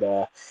range,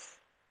 but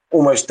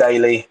almost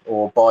daily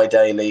or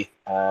bi-daily,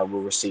 we're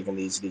receiving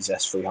these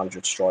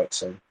S-300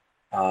 strikes, and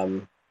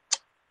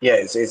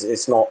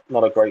it's not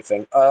a great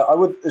thing.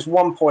 There's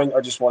one point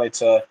I just wanted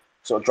to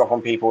sort of drop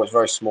on people. It's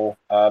very small.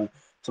 Something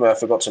I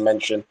forgot to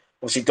mention.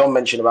 Obviously, Don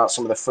mentioned about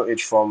some of the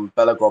footage from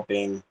Belgorod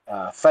being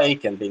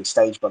fake and being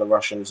staged by the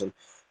Russians, and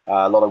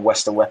a lot of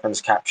Western weapons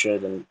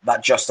captured, and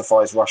that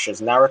justifies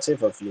Russia's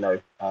narrative of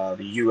the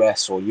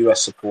US or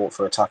US support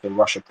for attacking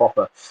Russia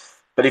proper.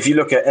 But if you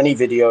look at any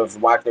video of the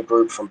Wagner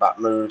Group from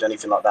Bakhmut,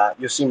 anything like that,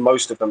 you'll see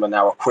most of them are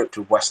now equipped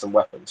with Western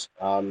weapons.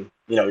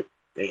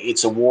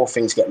 It's a war.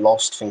 Things get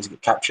lost, things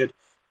get captured,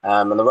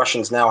 and the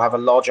Russians now have a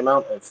large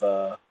amount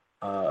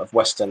of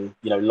Western,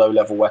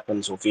 low-level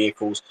weapons or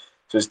vehicles.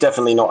 So it's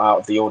definitely not out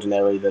of the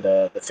ordinary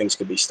that things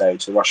could be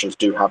staged. The Russians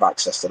do have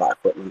access to that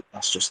equipment.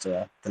 That's just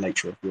the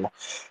nature of war.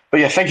 But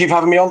yeah, thank you for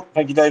having me on.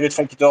 Thank you, David.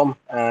 Thank you, Dom,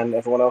 and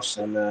everyone else.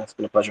 And it's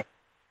been a pleasure.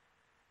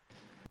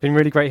 Been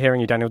really great hearing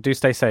you, Daniel. Do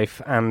stay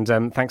safe, and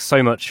thanks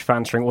so much for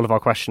answering all of our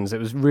questions. It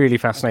was really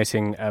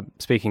fascinating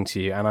speaking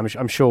to you, and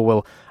I'm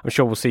sure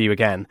we'll see you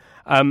again.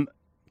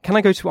 Can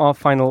I go to our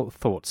final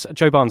thoughts?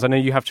 Joe Barnes, I know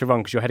you have to run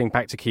because you're heading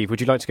back to Kyiv.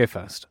 Would you like to go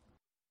first?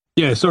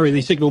 Yeah, sorry,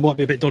 the signal might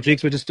be a bit dodgy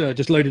because we're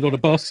just loaded on a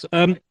bus.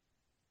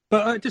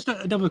 But just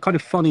another kind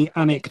of funny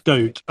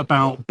anecdote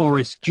about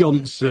Boris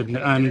Johnson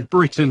and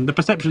Britain, the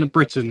perception of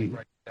Britain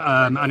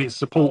and its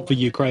support for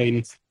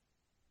Ukraine.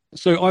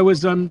 So I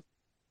was in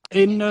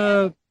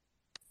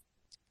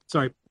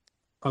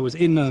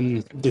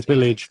this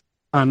village,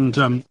 and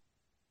a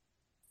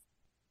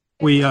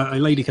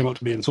lady came up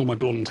to me and saw my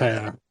blonde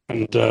hair,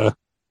 and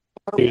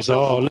he was,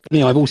 "Oh, look at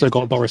me, I've also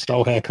got a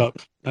Boris-style haircut."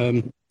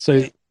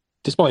 So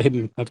despite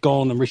him have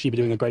gone and Rishi be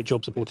doing a great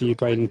job supporting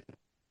Ukraine,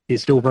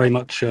 he's still very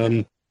much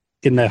in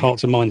their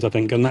hearts and minds, I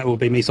think. And that will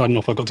be me signing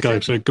off. I've got to go.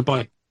 So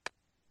goodbye.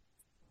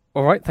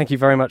 All right, thank you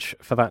very much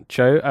for that,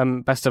 Joe.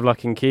 Best of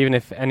luck in Kyiv, and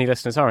if any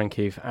listeners are in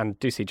Kyiv and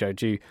do see Joe,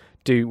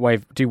 do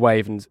wave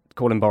and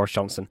call him Boris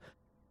Johnson.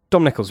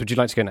 Dom Nichols, would you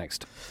like to go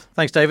next?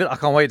 Thanks, David. I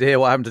can't wait to hear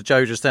what happened to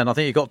Joe just then. I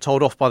think he got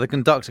told off by the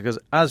conductor because,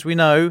 as we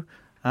know,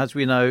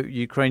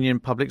 Ukrainian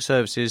public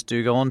services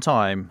do go on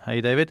time. Hey,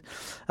 David.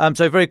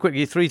 So very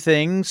quickly, three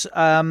things.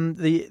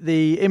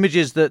 The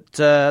images that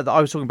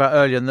I was talking about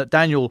earlier and that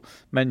Daniel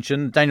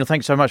mentioned. Daniel,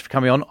 thanks so much for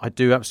coming on. I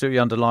do absolutely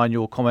underline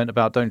your comment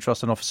about don't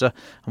trust an officer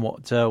and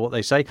what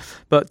they say.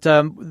 But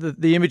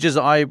the images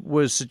that I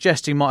was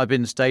suggesting might have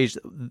been staged.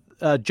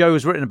 Joe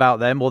has written about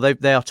them, or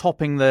they are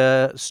topping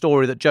the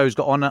story that Joe's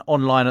got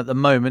online at the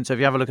moment. So if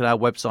you have a look at our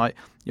website,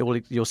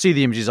 you'll see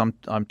the images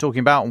I'm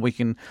talking about, and we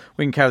can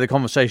carry the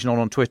conversation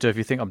on Twitter if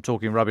you think I'm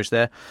talking rubbish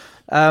there.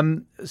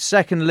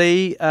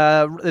 Secondly,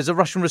 there's a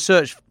Russian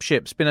research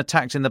ship's been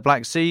attacked in the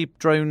Black Sea.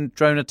 Drone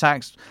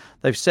attacks.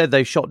 They've said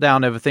they've shot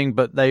down everything,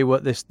 but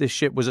this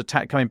ship was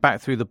attacked coming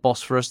back through the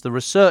Bosphorus. The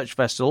research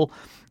vessel,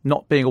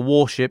 not being a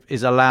warship,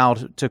 is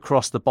allowed to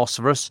cross the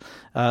Bosphorus.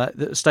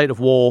 The state of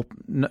war,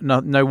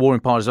 no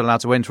warring party is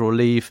allowed to enter or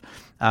leave,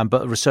 but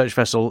the research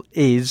vessel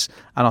is,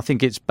 and I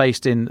think it's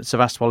based in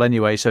Sevastopol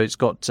anyway, so it's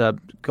got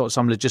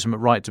some legitimate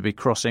right to be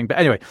crossing. But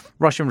anyway,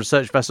 Russian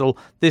research vessel.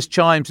 This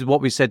chimes with what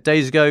we said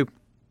days ago.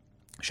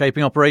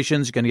 Shaping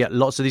operations, you're going to get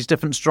lots of these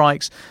different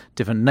strikes,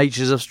 different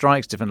natures of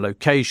strikes, different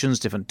locations,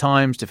 different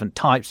times, different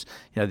types.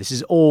 This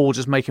is all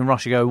just making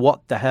Russia go,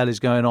 what the hell is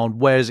going on?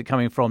 Where is it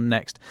coming from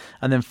next?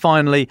 And then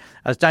finally,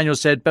 as Daniel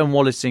said, Ben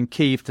Wallace in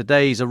Kyiv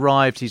today. He's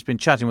arrived. He's been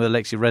chatting with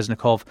Alexei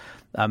Reznikov,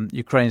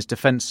 Ukraine's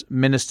defence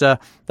minister.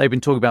 They've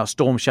been talking about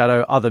Storm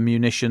Shadow, other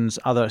munitions,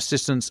 other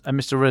assistance. And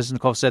Mr.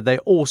 Reznikov said they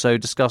also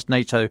discussed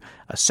NATO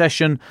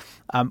accession,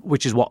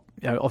 which is what,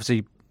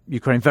 obviously,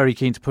 Ukraine very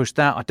keen to push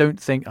that.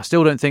 I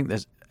still don't think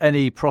there's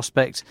any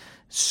prospect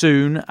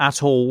soon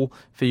at all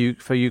for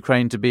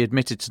Ukraine to be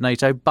admitted to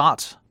NATO.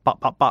 But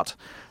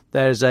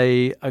there's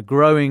a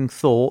growing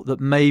thought that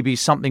maybe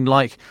something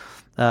like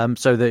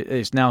so that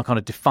it's now kind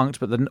of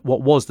defunct, but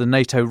what was the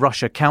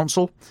NATO-Russia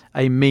Council,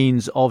 a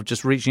means of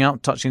just reaching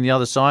out, touching the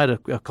other side,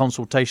 a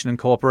consultation and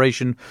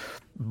cooperation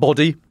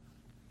body.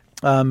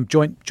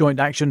 Joint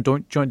action,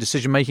 joint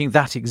decision making,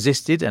 that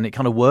existed and it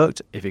kind of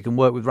worked. If it can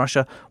work with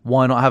Russia,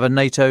 why not have a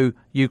NATO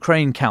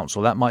Ukraine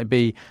Council? That might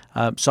be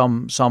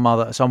some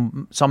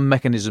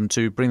mechanism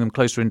to bring them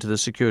closer into the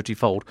security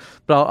fold.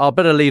 But I'll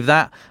better leave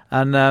that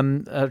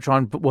and try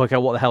and work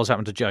out what the hell's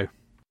happened to Joe.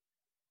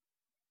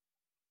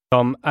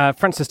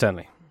 Francis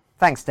Sternley.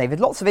 Thanks, David.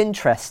 Lots of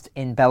interest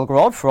in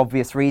Belgorod for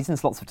obvious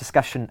reasons, lots of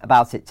discussion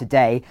about it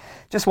today.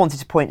 Just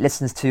wanted to point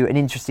listeners to an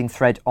interesting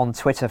thread on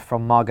Twitter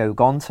from Margot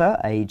Gonta,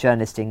 a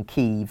journalist in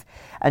Kyiv,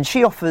 and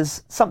she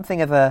offers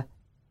something of a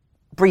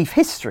brief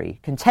history,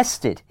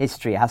 contested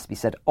history, it has to be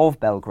said, of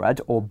Belgorod,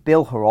 or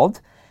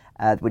Belgorod,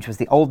 which was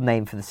the old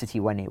name for the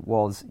city when it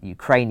was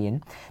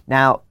Ukrainian.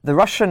 Now, the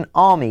Russian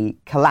army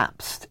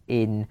collapsed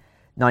in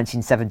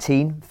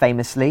 1917,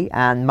 famously,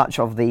 and much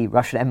of the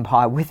Russian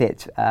Empire with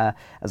it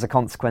as a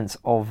consequence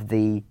of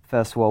the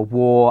First World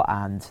War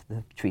and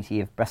the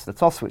Treaty of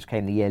Brest-Litovsk, which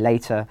came the year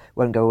later.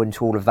 Won't go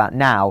into all of that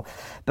now.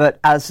 But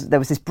as there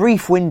was this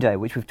brief window,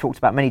 which we've talked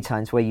about many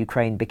times, where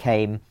Ukraine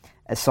became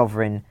a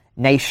sovereign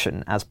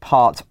nation as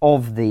part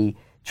of the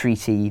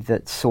treaty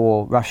that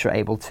saw Russia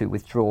able to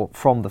withdraw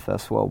from the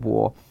First World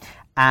War.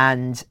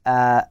 And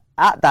at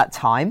that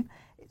time,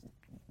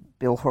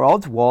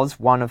 Belgorod was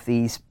one of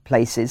these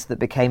places that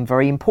became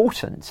very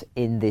important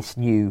in this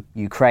new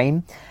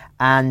Ukraine,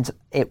 and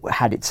it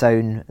had its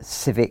own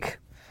civic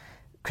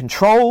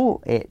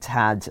control. It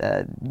had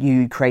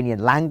new Ukrainian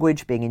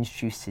language being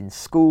introduced in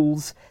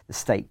schools. The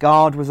State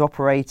Guard was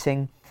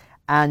operating,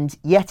 and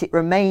yet it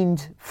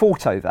remained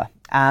fought over.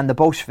 And the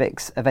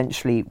Bolsheviks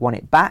eventually won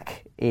it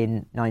back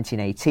in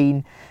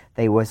 1918.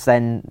 They was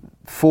then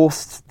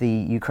forced, the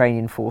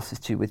Ukrainian forces,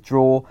 to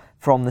withdraw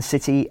from the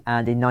city,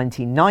 and in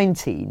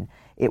 1919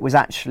 it was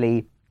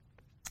actually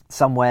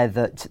somewhere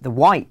that the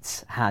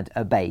Whites had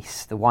a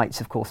base. The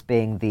Whites, of course,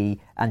 being the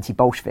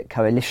anti-Bolshevik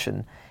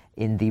coalition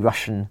in the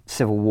Russian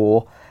Civil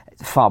War.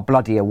 It's a far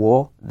bloodier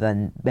war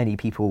than many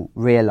people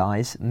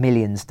realise.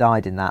 Millions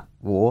died in that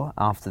war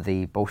after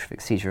the Bolshevik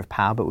seizure of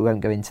power, but we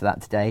won't go into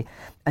that today.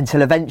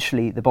 Until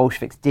eventually the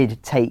Bolsheviks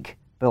did take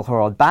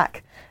Belgorod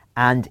back,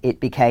 and it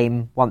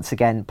became, once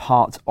again,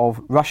 part of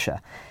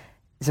Russia.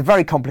 It's a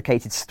very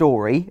complicated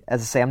story.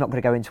 As I say, I'm not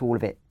going to go into all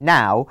of it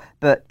now,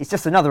 but it's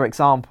just another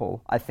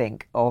example, I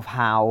think, of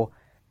how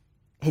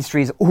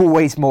history is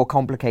always more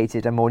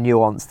complicated and more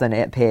nuanced than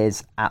it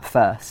appears at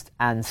first.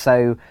 And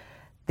so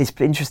this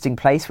interesting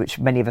place, which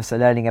many of us are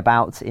learning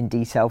about in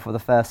detail for the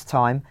first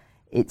time,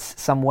 it's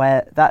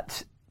somewhere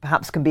that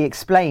perhaps can be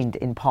explained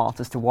in part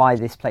as to why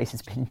this place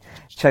has been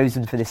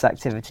chosen for this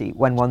activity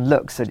when one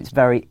looks at its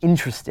very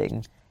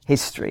interesting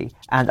history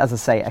and, as I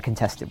say, a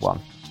contested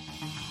one.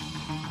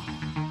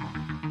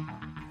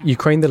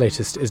 Ukraine the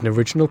Latest is an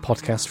original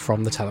podcast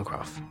from The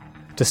Telegraph.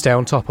 To stay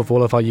on top of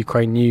all of our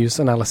Ukraine news,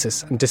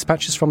 analysis and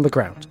dispatches from the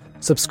ground,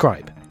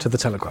 subscribe to The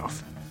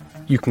Telegraph.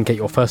 You can get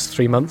your first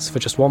 3 months for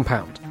just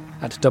 £1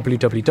 at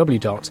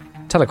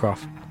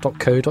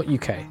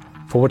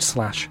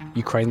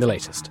www.telegraph.co.uk/Ukraine the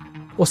Latest,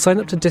 or sign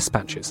up to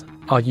Dispatches,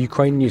 our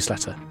Ukraine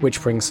newsletter, which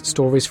brings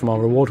stories from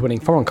our award-winning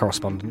foreign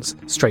correspondents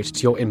straight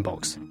to your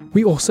inbox.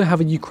 We also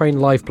have a Ukraine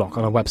live blog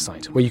on our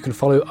website where you can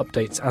follow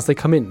updates as they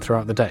come in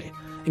throughout the day,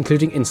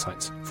 including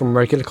insights from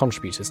regular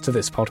contributors to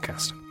this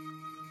podcast.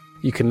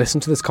 You can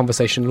listen to this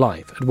conversation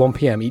live at 1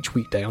 p.m. each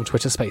weekday on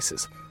Twitter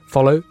Spaces.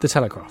 Follow The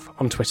Telegraph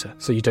on Twitter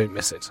so you don't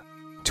miss it.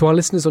 To our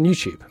listeners on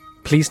YouTube,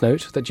 please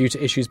note that due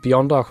to issues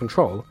beyond our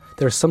control,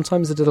 there is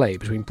sometimes a delay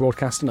between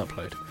broadcast and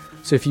upload,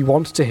 so if you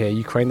want to hear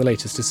Ukraine the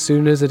Latest as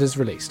soon as it is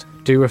released,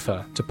 do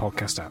refer to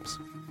podcast apps.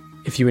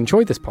 If you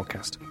enjoyed this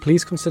podcast,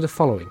 please consider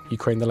following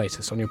Ukraine the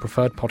Latest on your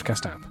preferred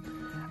podcast app.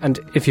 And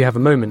if you have a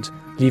moment,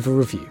 leave a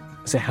review,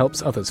 as it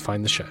helps others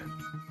find the show.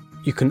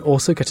 You can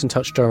also get in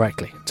touch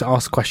directly to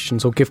ask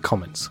questions or give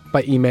comments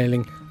by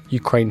emailing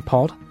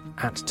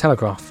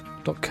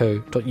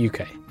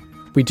ukrainepod@telegraph.co.uk.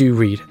 We do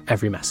read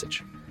every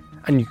message.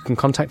 And you can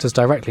contact us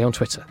directly on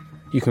Twitter.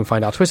 You can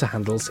find our Twitter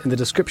handles in the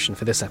description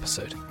for this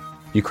episode.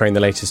 Ukraine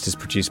the Latest is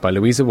produced by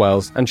Louisa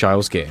Wells and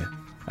Giles Gear.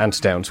 And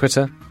today on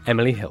Twitter,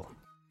 Emily Hill.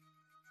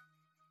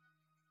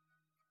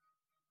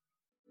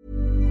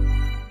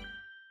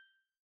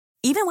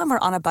 Even when we're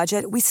on a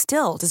budget, we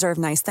still deserve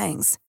nice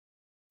things.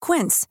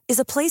 Quince is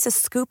a place to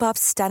scoop up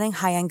stunning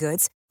high-end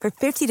goods for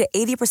 50 to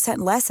 80%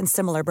 less than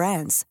similar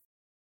brands.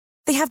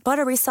 They have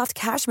buttery soft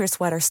cashmere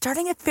sweaters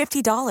starting at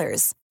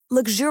 $50,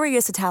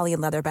 luxurious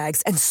Italian leather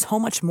bags, and so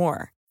much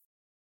more.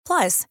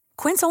 Plus,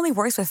 Quince only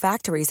works with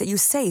factories that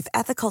use safe,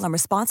 ethical, and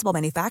responsible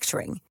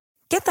manufacturing.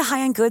 Get the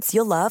high-end goods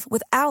you'll love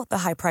without the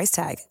high price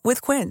tag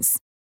with Quince.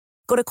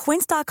 Go to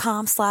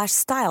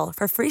quince.com/style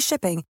for free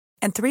shipping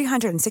and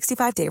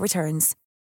 365-day returns.